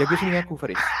 Okay, jaga sini dengan aku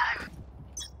Faris.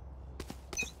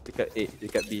 Dekat A,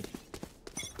 dekat B.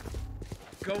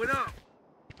 Going up.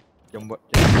 Jangan buat.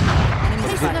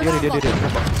 Placing Dia alarm bot.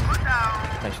 nampak.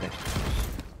 Nice.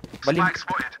 Baling. Spike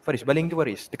spotted. Faris, baling tu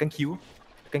Faris. Tekan Q.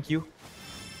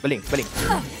 Baling. Nice. Baling.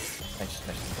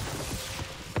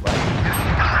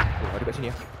 Oh, ada kat sini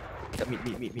ya. Dekat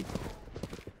mid.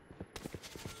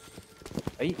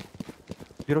 Baik.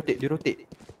 Dia rotate.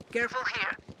 Careful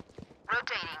here.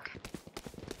 Rotating.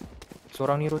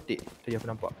 Seorang ni rotate. Tadi aku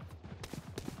nampak.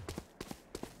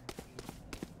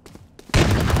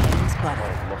 Spotted.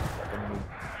 Allah, tak temu.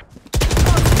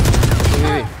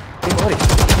 Weh. Tembak Faris.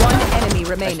 one enemy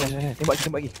remaining. Nice. Tembak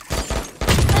lagi.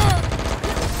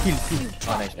 Heal.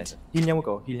 Nice. Heal nyawa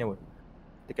kau,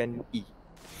 Tekan E.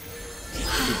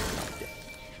 Heal. Okay.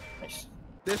 Nice.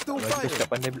 They're still Kalau kita fighting. tak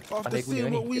pandai After guna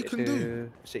seeing ni what we can do.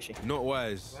 karakter Sage ni. Not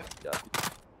wise. Ya,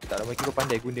 aku tak lama kira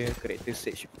pandai guna karakter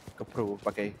Sage ke Pro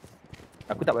pakai.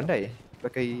 Aku tak pandai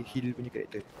pakai heal punya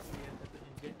karakter.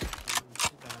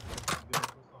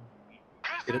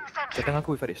 Okay, datang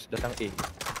aku Faris, datang A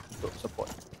untuk support.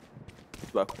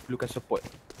 Sebab aku perlukan support.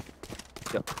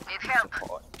 Sekejap. Need help.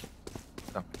 Support.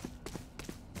 Datang.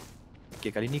 Okay,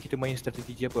 kali ni kita main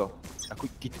strategi apa tau?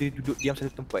 Kita duduk diam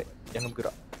satu tempat, jangan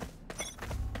bergerak.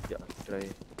 Ya, try.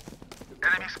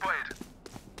 Enemy spotted.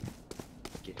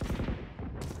 Okay.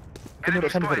 Kau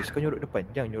nyorok sana Faris, kau nyorok depan,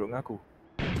 jangan nyorok dengan aku.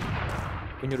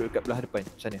 Kau nyorok dekat belah depan,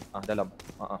 sana. Dalam.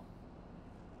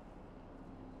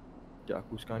 Sekejap,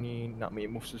 aku sekarang ni nak make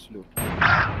move slow.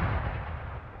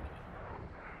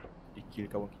 Dia kill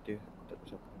kawan kita, aku tak tahu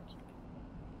siapa nak kill.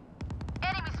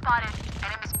 Enemy spotted.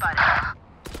 Nice.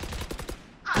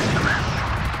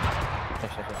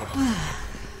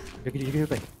 Jaga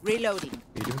depan. Reloading.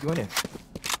 Dia pergi mana?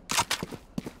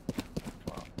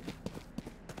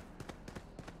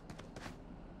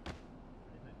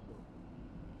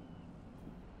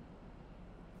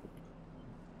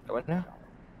 Kat mana?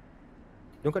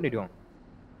 Diorang kat dia.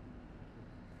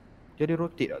 Dia ada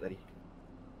rotate tak tadi?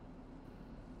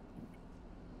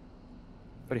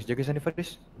 Faris, jaga sana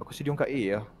Faris. Aku rasa diorang kat A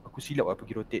lah. Aku silap lah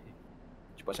pergi rotate.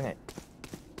 Cepat sangat.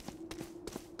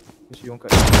 Aku rasa diorang kat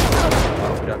A.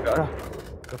 Aku dah agak lah.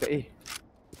 Diorang kat A.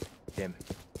 Damn.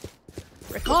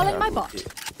 Recalling my bot.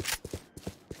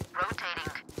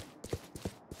 Rotating.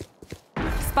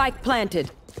 Spike planted.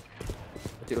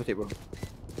 Rotate bro.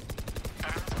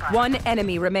 One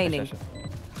enemy remaining.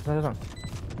 Datang.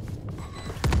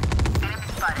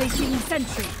 Placing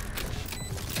sentry.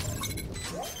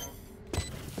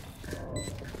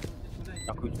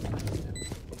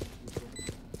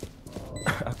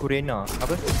 Aku Rena.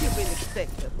 Apa? You really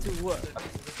expect that to work.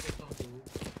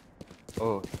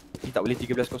 Oh, dia tak boleh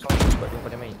 13-0 sebab dia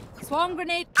pandai main. Swarm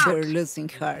grenade They're out. losing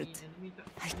heart.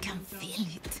 I can feel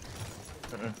it.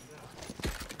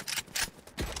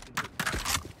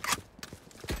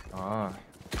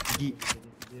 Pergi.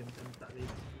 Dia macam tak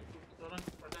ready. Seorang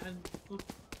padahal musuh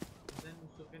dan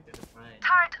musuh kan kat depan.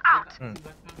 Turret Dia out. tak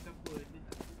belakang ke apa. Dia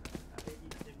tak ready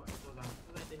nak tembak seorang.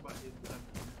 Seorang tembak dia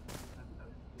belakang. Aku tak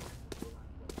ready seorang.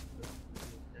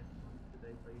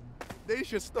 They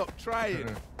should stop trying.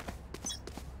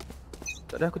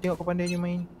 Tak ada, aku tengok kau pandainya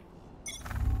main.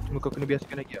 Cuma kau kena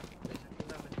biasakan lagi lah.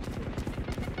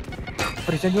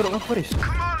 Faris, jangan jorok dengan Faris.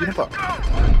 Dia nampak?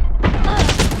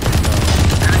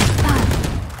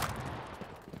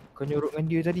 Kau nyorok dengan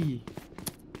dia tadi.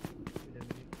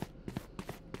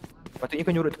 Patutnya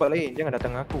kau nyorok tempat lain, jangan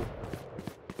datang dengan aku.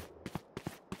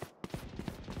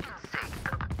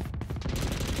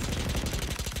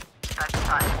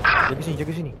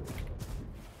 Jaga sini.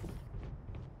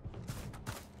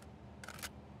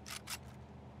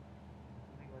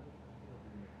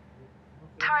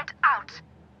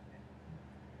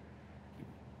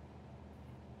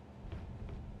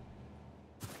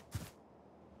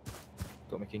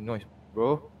 Making noise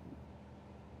bro.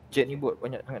 Jet ni buat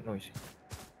banyak sangat noise.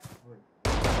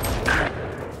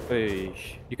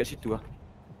 Eish, dia kat situ lah.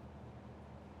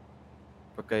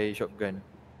 Pakai shotgun.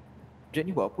 Jet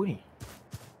ni buat apa ni?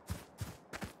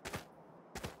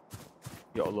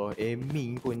 Ya Allah,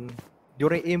 aiming pun.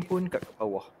 Diorang aim pun kat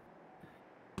bawah.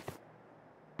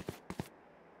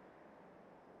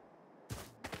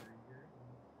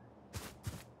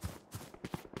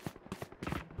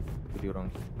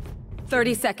 Diorang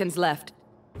 30 seconds left.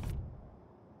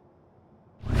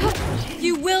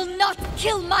 You will not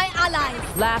kill my allies!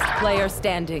 Last player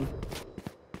standing.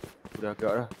 dah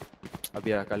agak dah.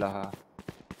 Habis lah kalah lah.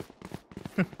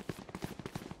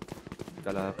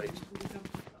 Kalah baik.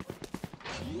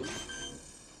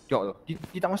 Tengok tu,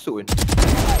 dia tak masuk kan.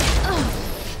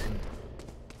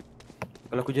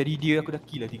 Kalau aku jadi dia, aku dah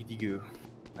kill lah 3-3.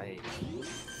 Hai.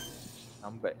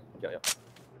 Lambat. Sekejap.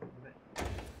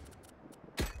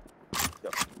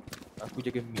 Sekejap. Aku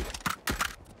jaga mid.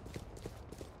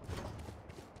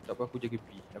 Tak apa, aku jaga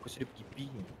B. Aku sudah pergi B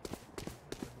ni.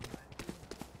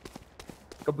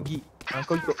 Kau pergi,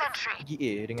 kau ikut pergi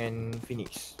A dengan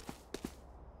Phoenix.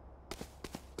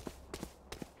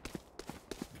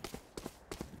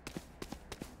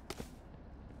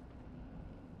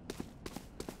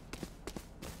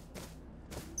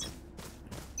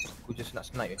 Aku just nak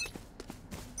snipe je.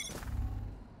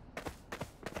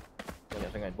 Banyak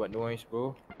sangat buat noise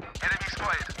bro. Enemy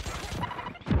spotted.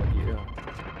 Ya.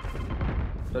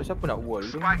 Tak ada siapa nak wall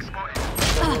tu. Tak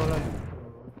ada orang lalu.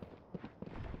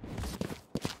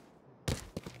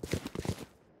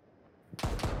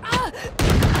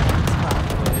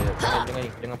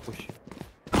 Jangan push.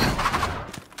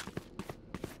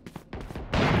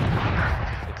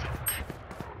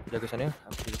 Jaga sana,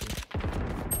 aku jaga sini.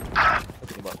 Aku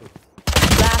tembak tu.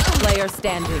 Last player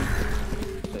standing.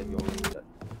 Saya biar orang tak.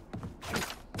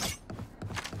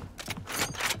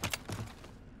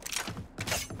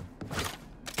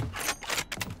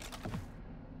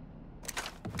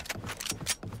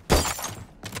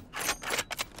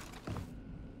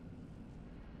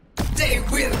 They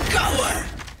will cover!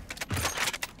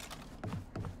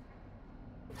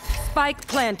 Spike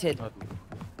planted. Aduh.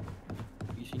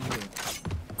 Di sini ni.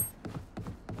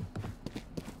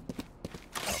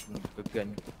 Aku nak buka gun.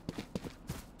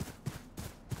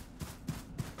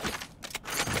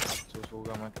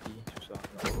 Seorang mati, susah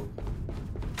nak bawa.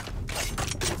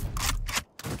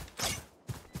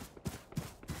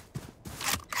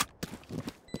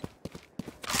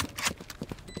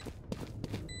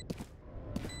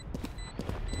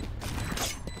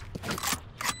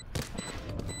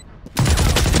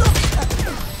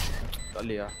 Tak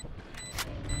boleh lah.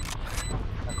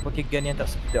 Aku pakai gun yang tak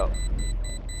sedap.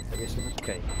 Tak biasa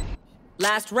pakai.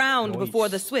 Last round Noise. before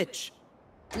the switch.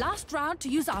 Last round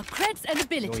to use our creds and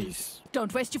abilities. Noise.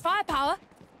 Don't waste your firepower.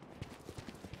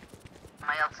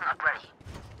 My ult's not ready.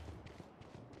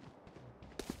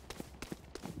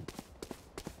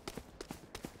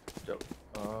 Sekejap.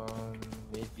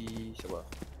 Maybe siapa?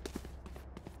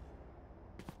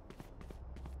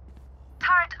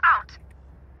 Turret out.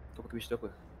 Kau pakai pistol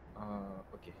apa?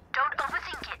 Okay. Don't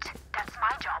overthink it. That's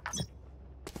my job.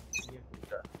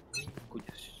 Tak. Aku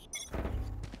just...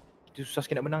 Kita susah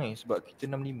sikit nak menang sebab kita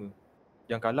 6-5.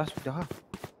 Yang kalah sudah lah.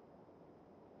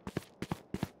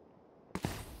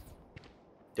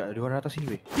 Sekejap, ada orang atas sini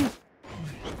weh.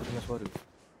 Aku dengar suara.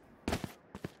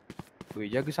 Weh,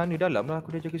 jaga sana dalam lah,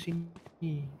 aku dah jaga sini.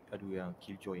 Aduh, yang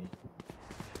killjoy ni.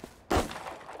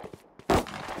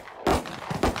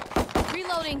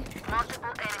 Reloading.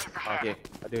 Multiple enemies ahead. Okay,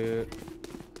 ada...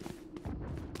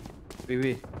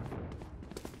 Weh.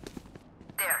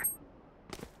 There.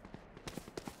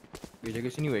 Weh, jaga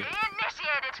sini weh.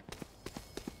 Initiated.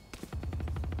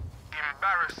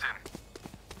 Embarrassing.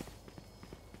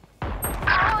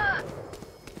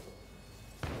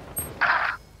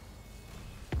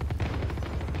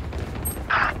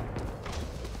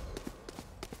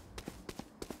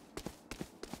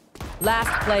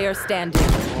 Last player standing.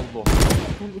 Allah.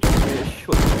 Dia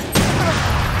shot.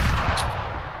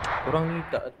 Orang ni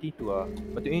tak hati tu lah.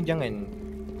 Patutnya jangan.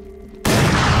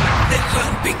 The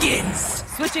hunt begins!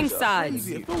 Switching sides.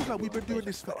 Crazy. It feels like we've been doing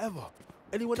this forever.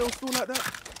 Anyone else feel like that?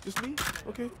 Just me?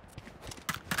 Okay.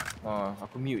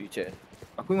 Aku mute je chat.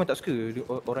 Aku memang tak suka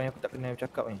orang yang aku tak kenal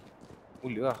bercakap ni.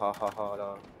 Mula lah ha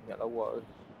lah. Banyak lawak ke.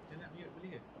 Saya nak mute boleh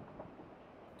ke?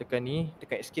 Tekan ni,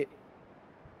 tekan escape.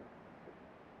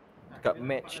 Dekat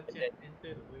match and then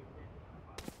Enter tu boleh.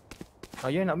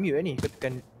 ya nak mute ni. Kau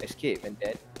tekan escape and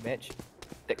then match.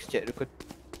 Text chat tu kau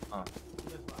Saya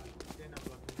nak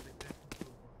buat tekan.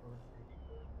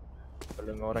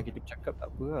 kalau dengan orang kita bercakap tak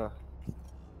apa lah.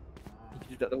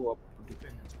 Kita tak tahu apa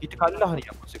Kita kalah ni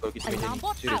apa kalau kita main Alarm ni.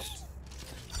 bot Serius. out.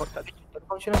 Kau tak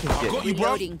function langsung jet. Got you,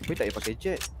 bro. Reloading. Kau tak payah pakai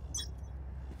jet.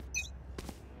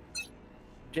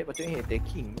 Jet patutnya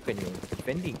attacking, bukannya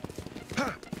defending.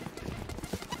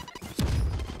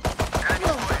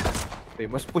 Weh,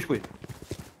 must push pun.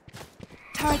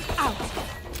 Turret out.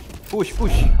 Push.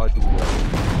 Aduh.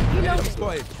 Enemy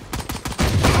spotted.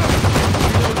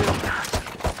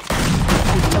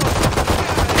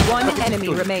 One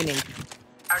enemy remaining.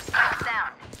 Our spike's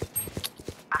down.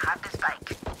 I have the spike.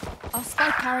 Our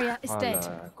spike carrier is dead.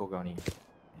 Alah, kau ni.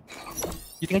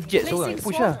 Dia tengah jet seorang. Placing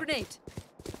Push swarm lah. grenade.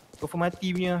 Kau mati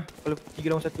punya kalau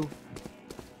 3 lawan 1.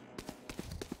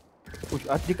 Push.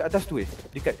 Dia kat atas tu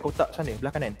dekat kotak sana,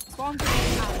 belah kanan. Swarm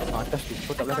grenade out. Atas tu,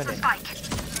 kotak belah Got the kanan. spike.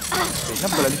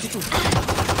 Kenapa lalu situ?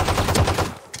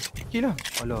 Kill lah.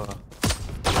 Alah.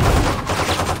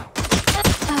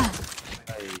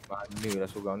 Hai, manalah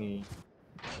seorang ni.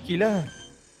 Kill lah.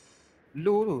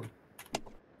 Low tu.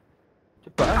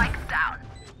 Cepat lah. Spike's down.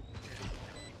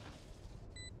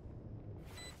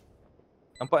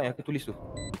 Nampak yang aku tulis tu?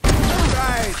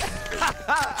 Right.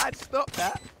 I'd stop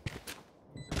that.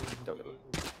 Sekejap.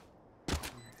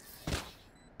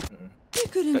 They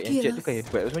couldn't Kat yang jet kill tu kan us.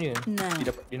 hebat sebenarnya. No, Dia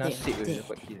dapat, dia nasib ke they're dia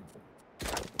dapat kill.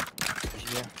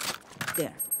 Sini lah.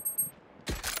 There.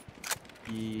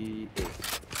 PA.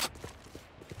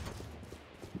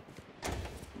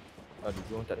 Aduh,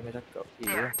 diorang tak dengar cakap. A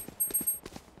lah.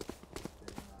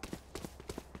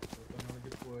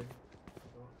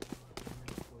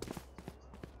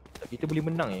 Tak, kita boleh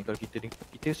menang kalau kita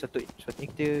sepatutnya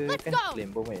kita Let's kan go.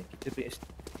 claim bom kan. Kita boleh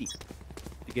stick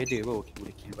together baru kita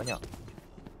boleh kill banyak.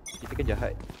 Kita kan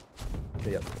jahat.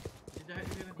 Sekejap.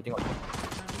 Aku tengok.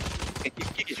 Okay.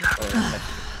 Nice.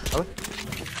 Apa?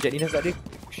 Jet ni dah kat dia.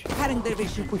 Push. Cutting their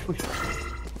vision. Push.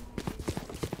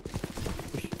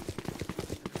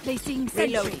 Placing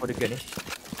Reloading. sentry. Kau ada gun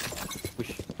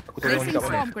Push. Aku tahu orang Placing dekat mana.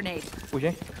 swarm grenade. Push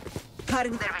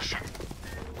Cutting Their vision.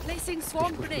 Placing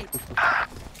swarm grenade.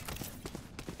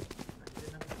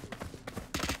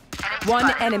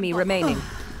 One enemy remaining.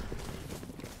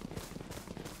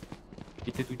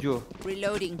 Kita 7.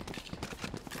 Reloading.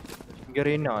 Tinggal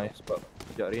Reyna sebab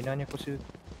sekejap Reyna ni aku rasa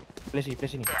Place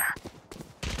sini.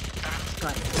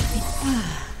 Got it.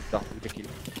 Dah, kita kill.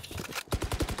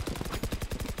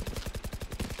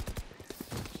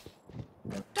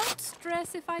 Don't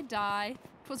stress if I die.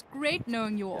 It was great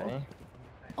knowing you all.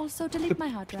 Sekejap, Also, delete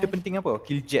my hard Kita drive. penting apa?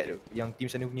 Kill jet tu. Yang team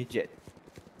sana punya jet.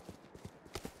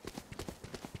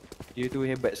 Dia tu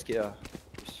hebat sikit lah.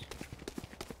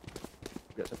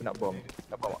 Sekejap siapa nak bomb.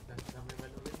 Nak bomb tak?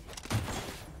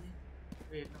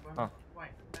 Ha.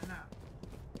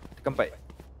 Tekan 4.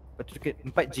 Lepas tu tekan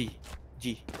 4G. G.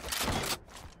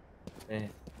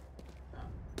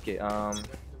 Okay,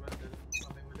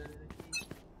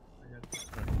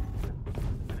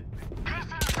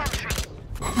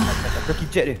 Aku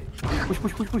kill jet dia.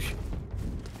 Push.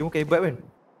 Dia bukan hebat kan?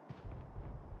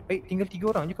 Tinggal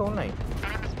 3 orang je kau online.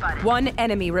 Enemy spotted. One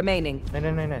enemy remaining.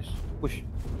 Nice. Push.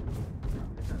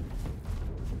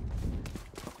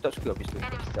 Aku tak suka habis tu.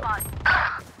 Enemy Sekejap. spotted.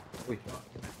 Ui.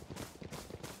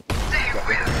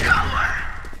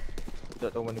 Aku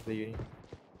tak tahu mana player ni.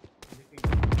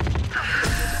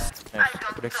 Nice,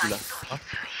 aku dah kill lah. Ha?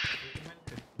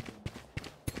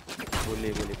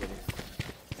 Boleh.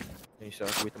 Ni risau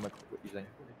aku boleh teman aku buat design.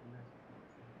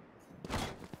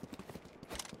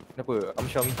 Kenapa?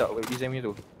 Amsyar minta buat design punya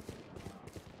tu?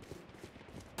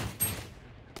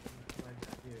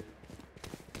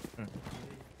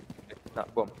 Nak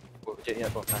bom. Jet ni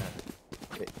nak bom.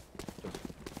 Baik. Jom.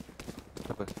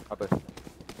 Apa?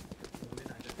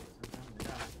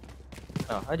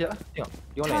 Ajak lah. Tengok.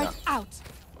 Dia online Turret lah. out.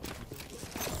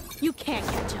 You can't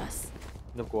catch us.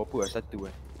 Dia pukul apa lah? 1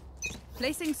 kan.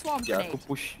 Placing swarm Sekejap aku grenade.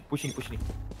 push ni.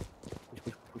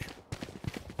 Push.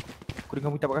 Aku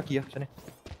dengar bunyi tapak kaki lah sana.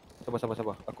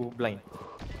 Sabar. Aku blind.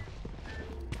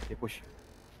 Okay, push.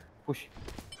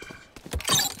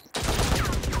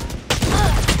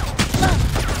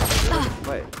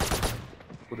 Baik.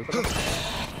 Aku dah kena.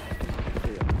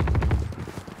 Okay.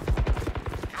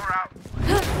 You're out.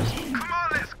 Come on,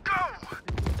 let's go.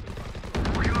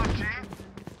 Reload, G.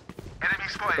 Enemy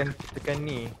spotted. Tekan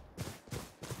ni.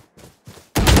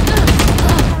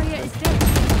 Carrier is dead.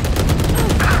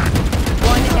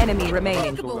 One enemy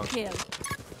remaining. Double kill.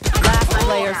 Last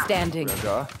player standing.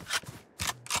 Agak.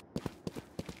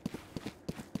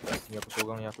 Ni aku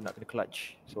seorang yang aku nak kena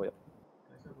clutch. So ya.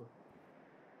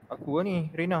 Aku lah ni,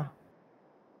 Reyna.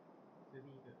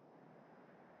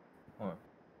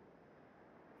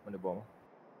 Mana bom?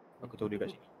 Aku tahu dia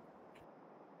kat sini.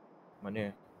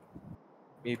 Mana?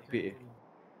 Pepek.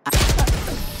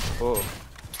 Oh.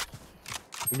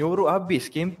 Menyorok habis,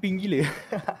 camping gila.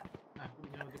 Aku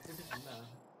dengan betul dia kalah.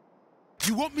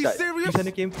 You want me Tak, serious? di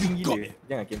sana camping Got gila. it.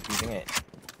 Jangan camping sangat.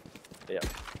 Sekejap.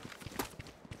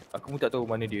 Aku pun tak tahu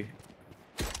mana dia.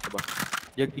 Sabar.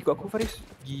 Dia ikut aku Faris.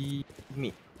 Pergi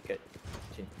mid kat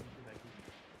sini. Itu lagi.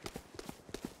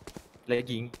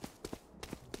 Lagging.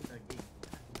 Itu lagi.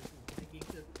 Kita geng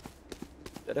ke?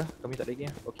 Tak ada, kami tak lagging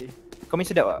lah. Okay. Kau main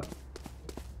sedap tak?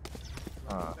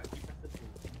 Ha. Kat kipas tepu.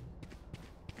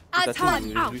 Satu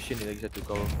resolution dia lagi satu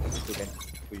kau tentukan.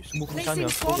 Ui, semua pun sana Placing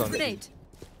aku swarm orang kat grenade. sini.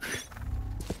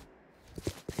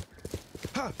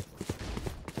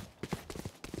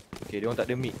 Okay, dia orang tak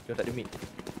ada mic. Dia orang tak ada mic.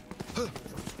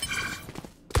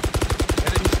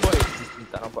 Enemy spotted.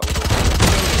 Tak nampak betul.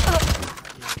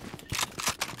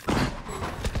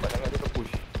 Pandangan dia ke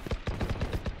push.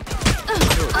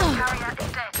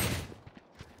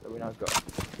 Tak boleh nak agak.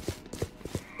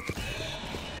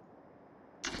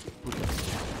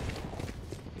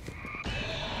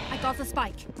 I got the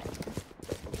spike.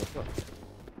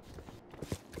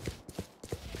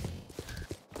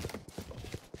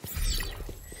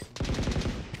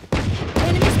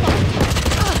 Enemy spotted.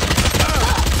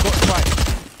 Got spike.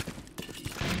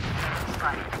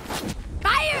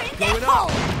 Fire in the Going hole!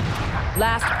 up.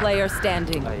 Last player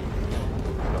standing. Ai.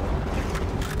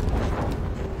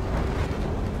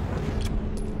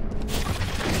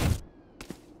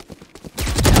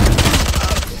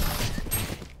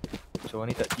 Seorang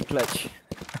ni tak clutch.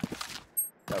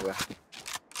 Tak apa.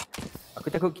 Aku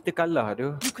takut kita kalah tu.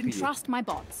 You can trust my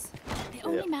bots. They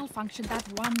only Yeah. malfunctioned that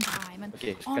one time, and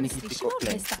Okay, sekarang ni honestly, kita she ikut won't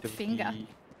plan. miss that Kita finger. pergi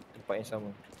tempat yang sama.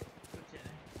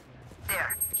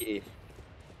 Okay,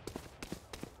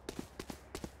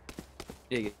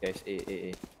 A. A guys, A.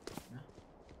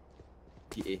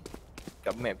 PA.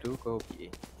 Kat map tu kau PA.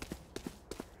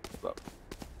 Sebab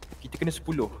kita kena 10,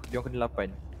 dia orang kena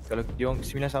 8. Kalau dia orang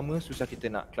 9 sama, susah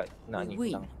kita nak ni We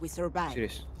win. menang. We survive.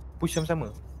 Serius. Push sama-sama.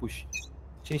 Push.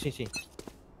 Sini.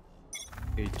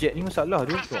 Jet ni masalah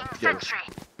tu. Tengok jet tu.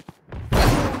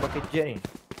 Pakai jet ni.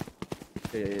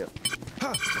 Ya.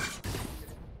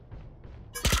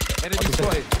 Enemy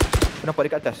spotted. Aku nampak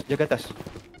dia kat atas. Jaga atas.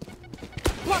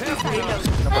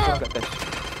 Nampak orang kat atas.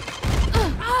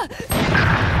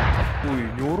 Ui,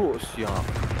 nyorok siap.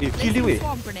 Kill dia weh.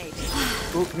 Swarm grenade.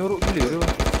 Oh, nyorok gila tu.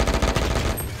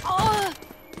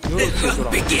 Nyorok gila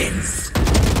korang.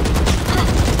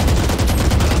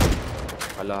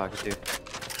 Kalah kita.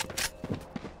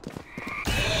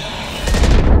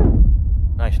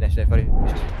 Nice, Farid.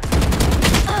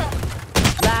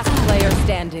 Last player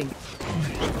standing.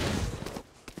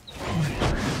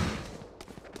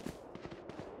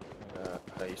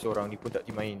 Hai, seorang ni pun tak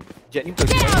timain. Jet ni pun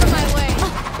tak Get timain. out of my way!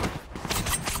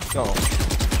 Oh,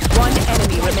 One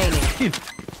enemy remaining. kill.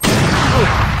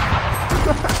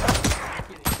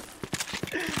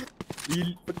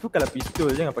 Tukarlah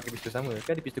pistol, jangan pakai pistol sama.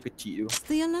 Kan ada pistol kecil tu.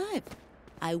 Stay alive.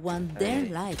 I want their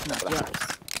life, not yours.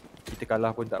 Kita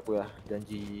kalah pun tak apa lah.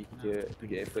 Janji kita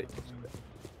tunjuk effort.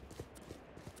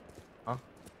 Ha?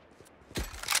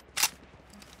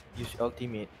 Use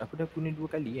ultimate. Aku dah guna 2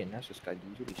 kali kan. Asal sekali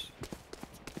tulis.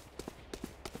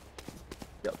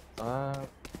 Sekejap.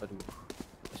 Aduh.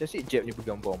 Macam asyik Jeb ni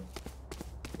pegang bom.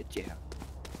 Leceh lah.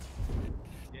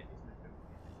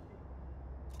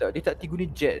 Tak, dia tak guna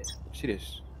jet.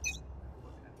 Serius.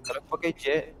 Kalau aku pakai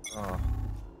jet,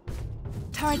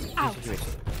 Turret out.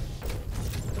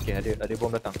 Okay, ada bom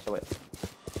datang. Sabar.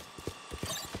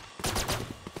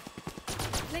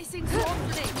 Placing swarm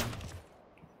grenade.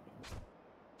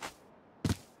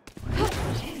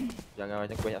 Jangan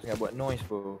macam banyak sangat buat noise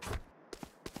bro.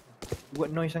 Buat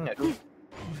noise sangat tu.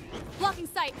 Blocking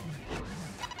sight.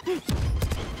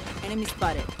 Enemy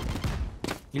spotted.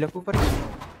 Gila aku Farid.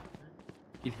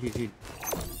 Heal.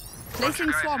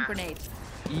 Placing swarm grenade.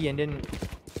 E and then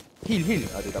heal.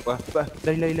 Aduh tak apa.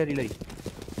 Lari.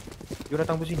 Dia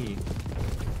datang pun sini.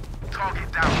 Target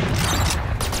down.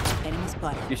 Enemy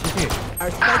spotted. Dia sini. Our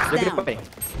spike's Jaga down. depan.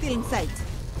 Still in sight.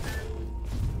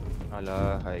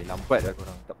 Alah, hai lambat lah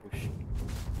korang tak push.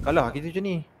 Kalah kita macam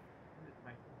ni.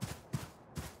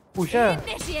 Push lah.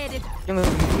 Initiated. Jangan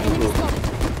Enemy spotted.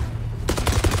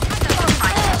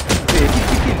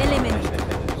 kill. Eliminate.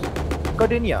 Nice. Kau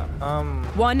ada ni tak?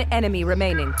 One enemy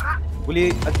remaining.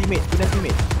 Boleh ultimate, guna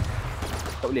ultimate.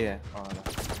 Tak boleh eh? Alah.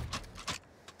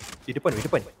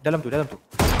 Depan. Dalam tu. Alah.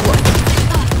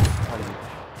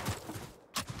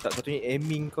 Tak, sepatutnya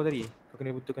aiming kau tadi. Kau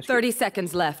kena betulkan sikit. 30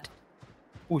 seconds left.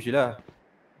 Push je lah.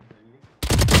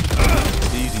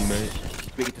 Easy, mate.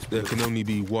 Baik kita There can only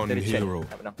be one Dari chat. hero.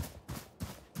 Nak menang.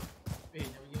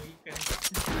 Nak pergi ikan.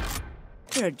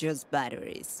 They're just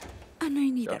batteries. And I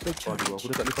need a Aduh, aku recharge.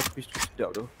 dah tak boleh pakai pistol sedap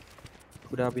tu.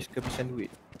 Aku dah habis kehabisan duit.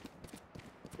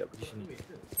 Sekejap pergi sini.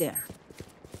 There.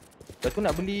 Dah tu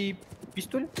nak beli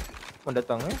pistol? Kau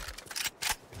datang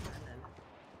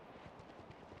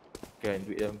Kan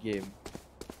duit dalam game.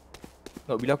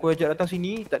 Tengok bila aku ajak datang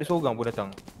sini, tak ada seorang pun datang.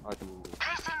 Aduh.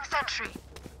 Placing sentry.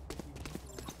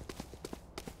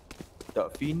 Tak,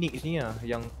 Phoenix ni lah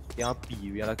yang api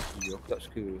tu, yang lelaki tu. Aku tak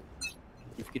suka.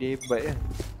 Dia fikir dia hebat kan.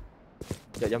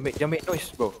 Jangan make noise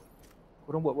bro.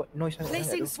 Korang buat noise sangat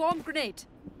Placing tu. swarm grenade.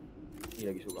 Ni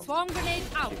lagi seorang. Swarm grenade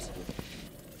out.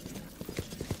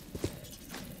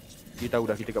 Dia tahu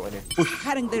dah kita kat mana. Push.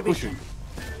 Cutting their Push. vision.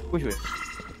 Push weh.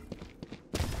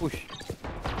 Push.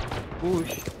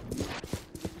 Push.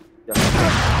 Ya.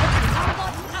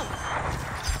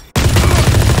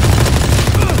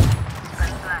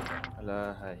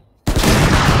 Alah hai.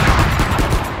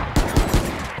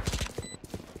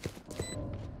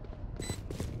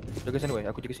 Jaga sana weh,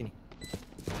 aku jaga sini.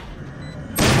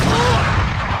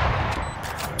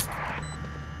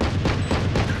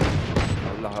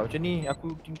 Alah macam ni aku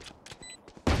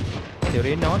ada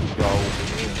Rena tu jauh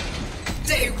ni.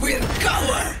 They will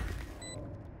cover.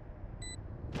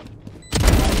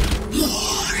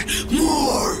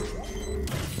 More.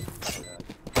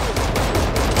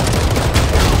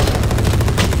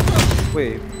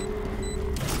 Weh,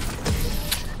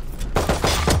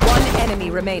 One enemy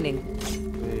remaining.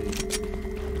 weh.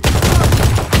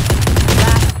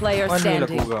 Last player Mana lah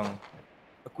standing. korang?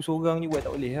 Aku seorang je buat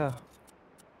tak boleh lah.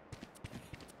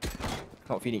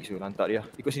 Tengok Phoenix tu, lantak dia.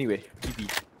 Ikut sini weh, pergi B.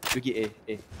 Pergi A.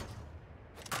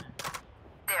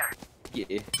 Pergi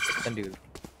A, tanda.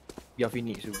 Biar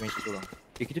Phoenix tu main seorang.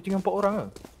 Kita tinggal 4 orang lah.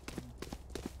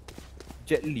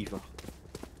 Jet leave lah.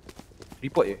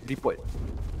 Report je, report.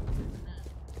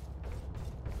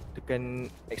 Tekan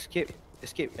escape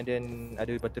and then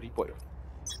ada button report tu.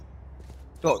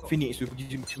 Tengok Phoenix tu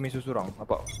pergi main seorang.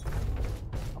 Nampak?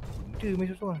 Apa benda main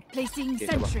seorang? Placing Okay,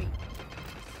 sabar. sentry.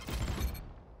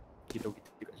 Kita tahu kita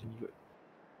kat sini kot.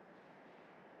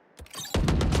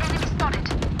 Enemy spotted.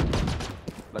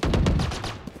 Belakang.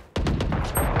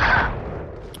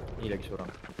 Ni lagi seorang.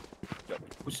 Sekejap.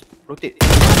 Push. Rotate.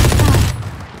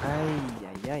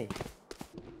 Ai.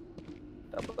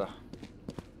 Tak apa lah.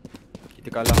 Kita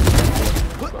kalah.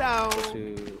 Put down. Rasa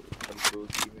control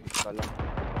game ni kalah.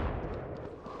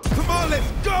 Come on, let's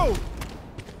go.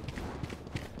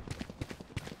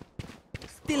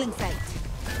 Still in sight.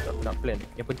 Tak nak plan.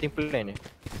 Yang penting plan ni.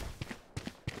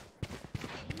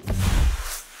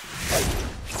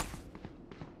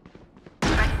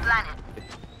 Ready planet.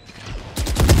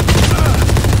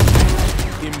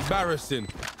 Embarrassing.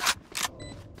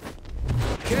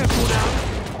 Careful now.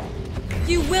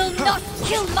 You will not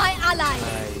kill my ally.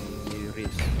 Ai,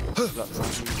 race. Pula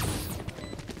lagi.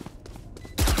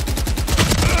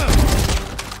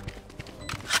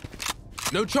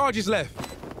 No charges left.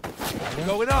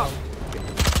 Going up.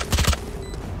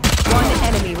 One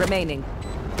enemy remaining.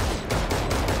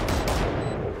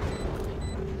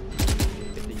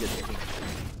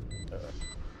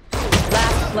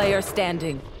 Last player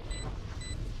standing.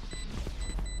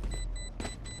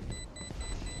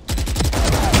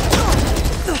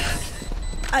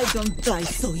 I don't die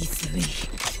so easily.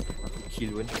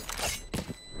 Kill pun.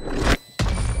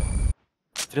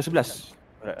 Sudah 11.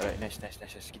 Alright, nice.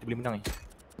 Kita boleh menang ni. Kita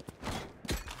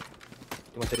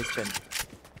masih ada chance.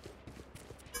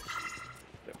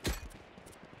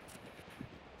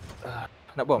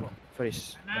 Nak bom?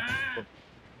 Faris. Bom.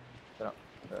 Tak nak.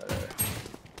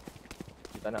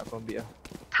 Kita tak nak kau ambil lah.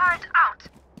 Turret out.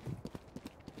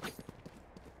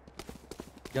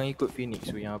 Jangan ikut Phoenix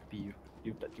tu yang api tu.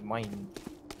 Dia tak main.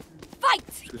 Fight!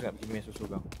 Suka sangat pergi main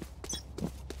seorang-seorang.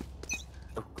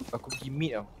 Aku pergi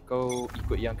mid tau. Kau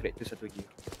ikut yang karakter satu lagi.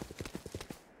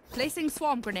 Placing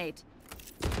swarm grenade.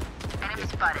 Enemy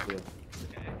spotted. Okay.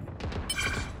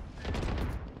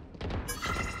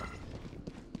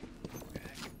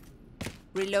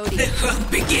 Reloading. The hunt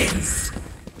begins.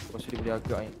 Aku rasa dia boleh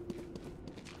agak ni.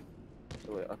 So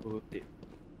aku rotate.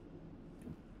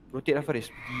 Rotate lah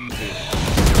Faris. Pergi.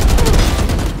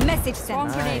 Message sent. Swarm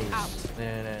grenade Nice. out.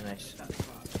 Nice.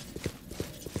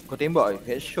 Kau tembak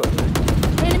headshot.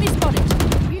 Enemy spotted.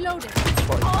 Reloaded.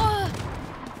 Spot. Oh,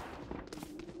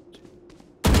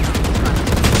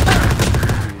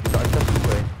 Dekat atas tu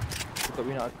aku tak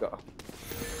boleh nak agak.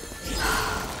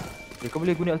 Okay, kau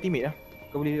boleh guna ultimate lah.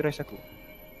 Kau boleh rest aku.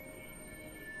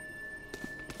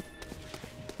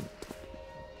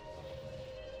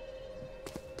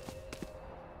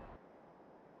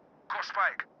 Got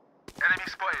spike. Enemy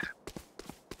spotted.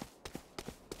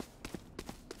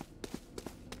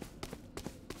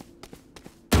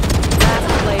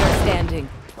 Last player standing.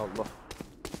 Allah.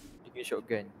 Dia punya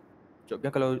shotgun.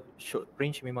 Shotgun kalau short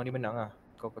range memang dia menang lah.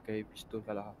 Kau pakai pistol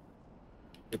kalah.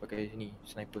 Dia pakai sini,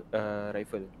 sniper,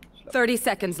 rifle. 30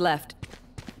 seconds left.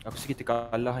 Aku rasa kita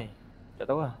kalah ni. Tak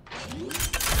tahu lah.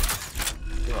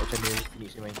 Tengok macam mana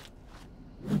Phoenix ni main.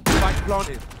 Spike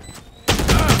planted.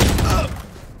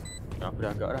 Aku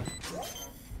dah agak dah.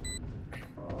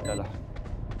 Dah lah.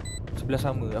 Sebelah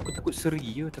sama. Aku takut seri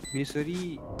je. Bila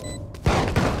seri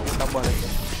tambah lagi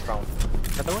round.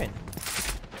 Kau tahu kan?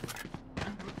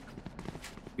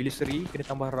 Bila seri kena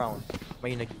tambah round.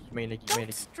 Main lagi.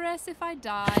 Don't stress if I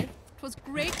die. It was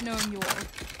great knowing you all.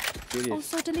 Serius.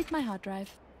 Also, delete my hard drive.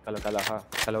 Kalau kalah ha.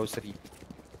 Kalau seri.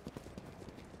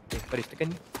 Faris tekan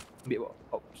ni. Ambil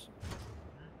ops.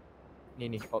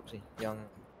 Ni ops ni. Yang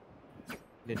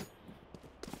ni.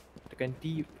 Tekan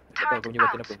T. Tak tahu kau punya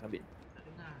button apa. Ambil.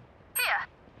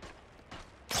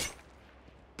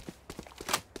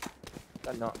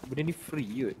 Tak nak. Benda ni free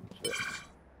je.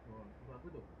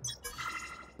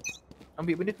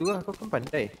 Ambil benda tu lah. Kau kan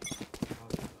pandai.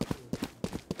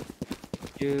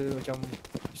 Dia macam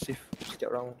save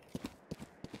setiap round.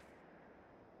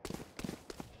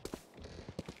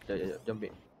 Sekejap,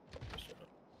 ambil.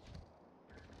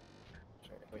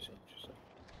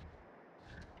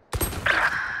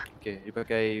 Okay, dia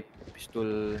pakai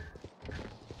pistol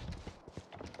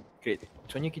crate.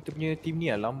 Soalnya kita punya team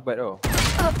ni lah lambat tau.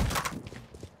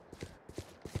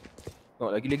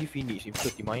 Tengok lagi-lagi Phoenix ni,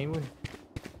 betul team main pun.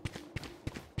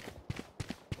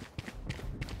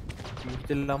 Team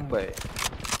kita lambat.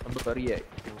 Lambat react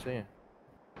maksudnya.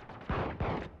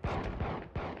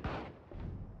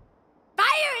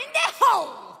 Fire in the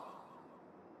hole!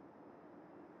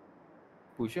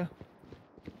 Push lah.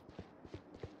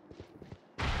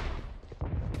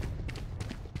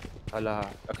 Kalah.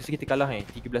 Aku rasa kita kalah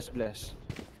 13-11.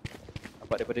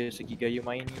 Nampak daripada segi gaya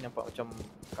main ni nampak macam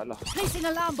kalah.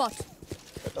 Placing alarm bot.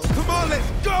 Tak tahu. Come on,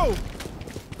 let's go!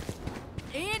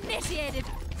 Initiated.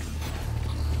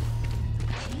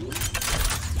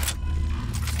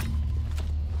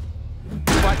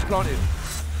 Spike planted.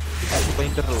 Aku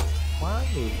paling teruk. Mana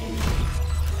ni?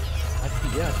 Mati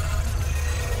lah.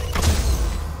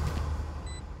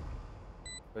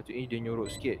 Lepas tu ni dia nyorok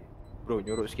sikit. Bro,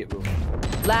 nyorok sikit bro.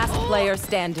 Last player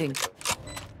standing.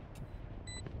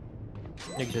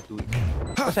 Lagi satu.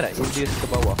 Pasal nak dia ke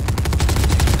bawah?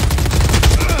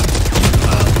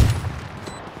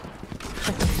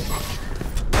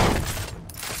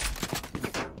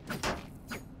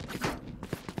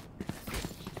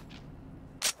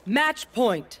 Match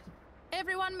point.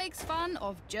 Everyone makes fun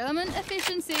of German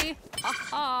efficiency.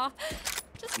 Haha.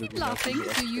 Just keep laughing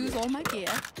if you use all my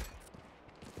gear.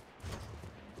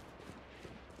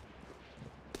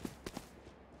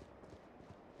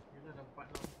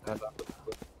 Kalah.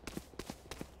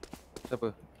 Siapa?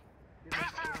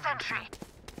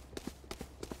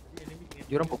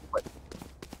 Dia orang pun 4.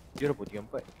 Dia orang pun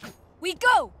 3-4. We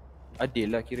go!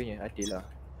 Adil lah kiranya, adil lah.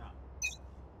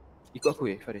 Ikut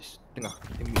aku Faris. Tengah.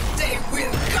 They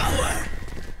will cover!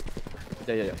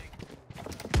 Ya.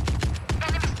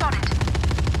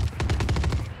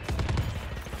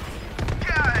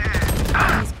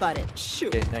 Enemy spotted.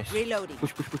 Shoot. Okay, nice. Reloading.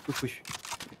 Push. Push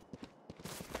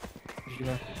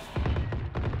dengan aku.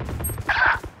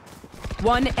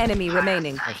 One enemy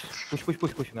remaining. Nice. Push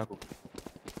dengan aku.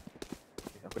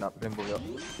 Okay, aku nak Rambo jap.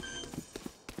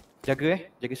 Jaga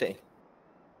set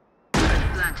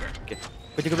Okay.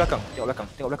 Kau jaga belakang.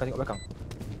 Tengok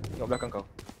belakang kau.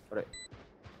 Alright.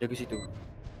 Jaga situ.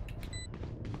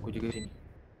 Aku jaga sini.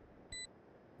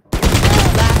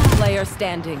 Last player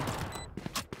standing.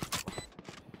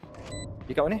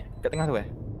 Dia kat mana? Kat tengah tu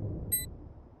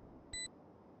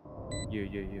Ya.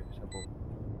 Sabar.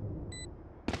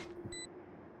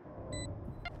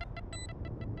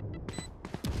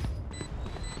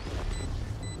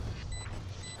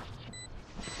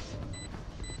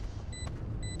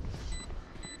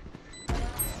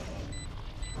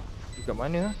 Dia kat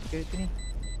mana kereta ni?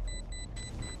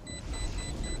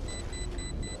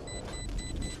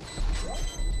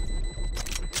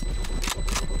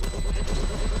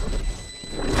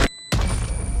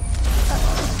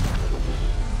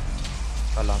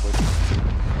 Salah pun.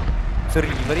 Seri,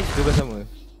 Faris, dua sama.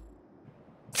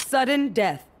 Sudden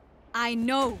death. I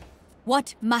know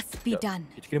what must be Sekejap, done.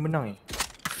 kita kena menang ni.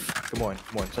 Come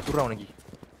on. Satu round lagi.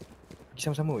 Pergi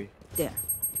sama-sama weh. There.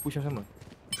 Push sama-sama.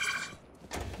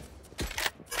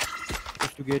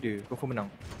 Push together, confirm menang.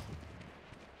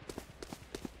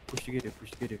 Push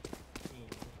together.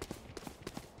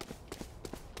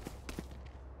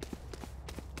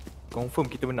 Confirm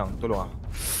kita menang, tolong ah.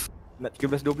 Nak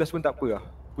 13-12 pun tak apa lah.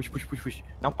 Push.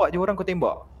 Nampak je orang kau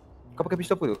tembak. Kau pakai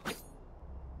pistol apa tu?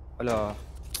 Alah.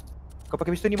 Kau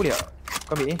pakai pistol ni boleh tak?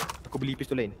 Kau ambil ni. Aku beli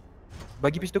pistol lain.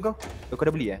 Bagi pistol kau. Kau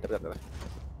dah beli Tak apa.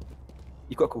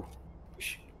 Ikut aku.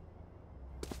 Ush.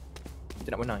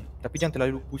 Kita nak menang. Tapi jangan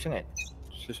terlalu push sangat.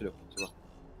 Slow. Sabar.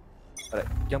 Alright.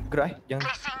 Jangan bergerak Jangan.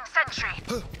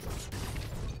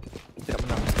 Kita nak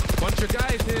menang. Bunch of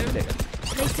guys here. Lag kan?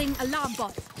 Placing alarm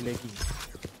bot. Lagging.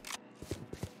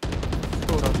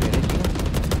 Oh, orang tu yang lagging kan?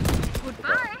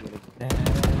 Goodbye.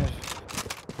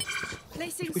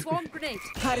 Placing swarm grenade.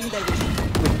 Cutting their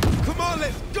Come on,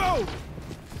 let's go.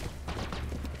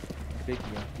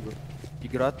 Lagging lah.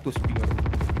 300 ping aku.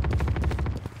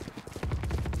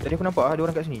 Tadi aku nampak ada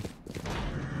orang kat sini.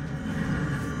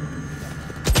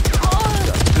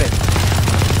 Flash.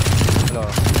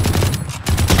 Alah.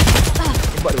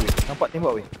 Tembak dia weh. Nampak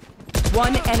tembak weh.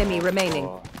 one enemy remaining.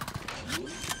 Oh.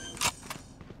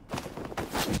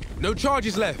 No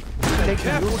charges left.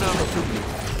 Careful now.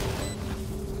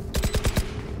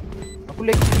 Aku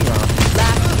lagging lah.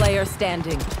 Last player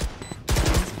standing.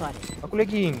 Aku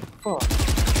lagging. Fuck.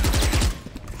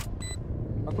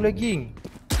 Aku lagging.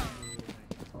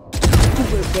 You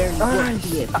were barely worth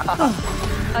the effort.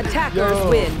 Attackers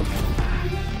Yo. win.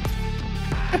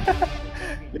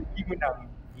 Lagging menang.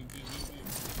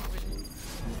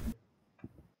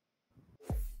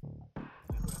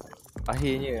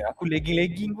 Akhirnya aku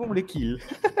lagging pun boleh kill.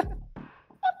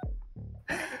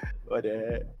 What the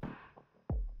heck?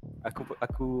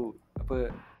 Aku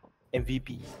apa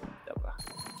MVP. Tak apa.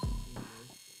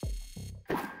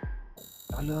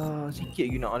 Alah, sikit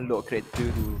lagi nak unlock character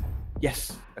tu.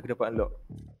 Yes, aku dapat unlock.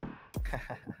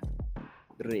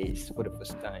 Race for the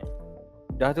first time.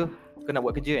 Dah tu, kau nak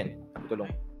buat kerja kan? Aku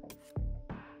tolong.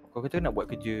 Kau kata nak buat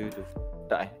kerja tu.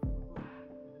 Tak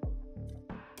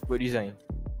Buat design.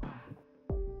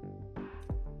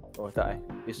 Oh tak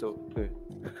besok ke?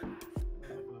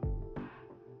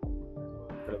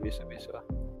 Kalau besok lah.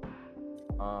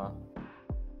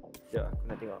 Ya, aku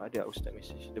nak tengok ada ustaz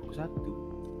message. 21.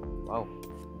 Wow.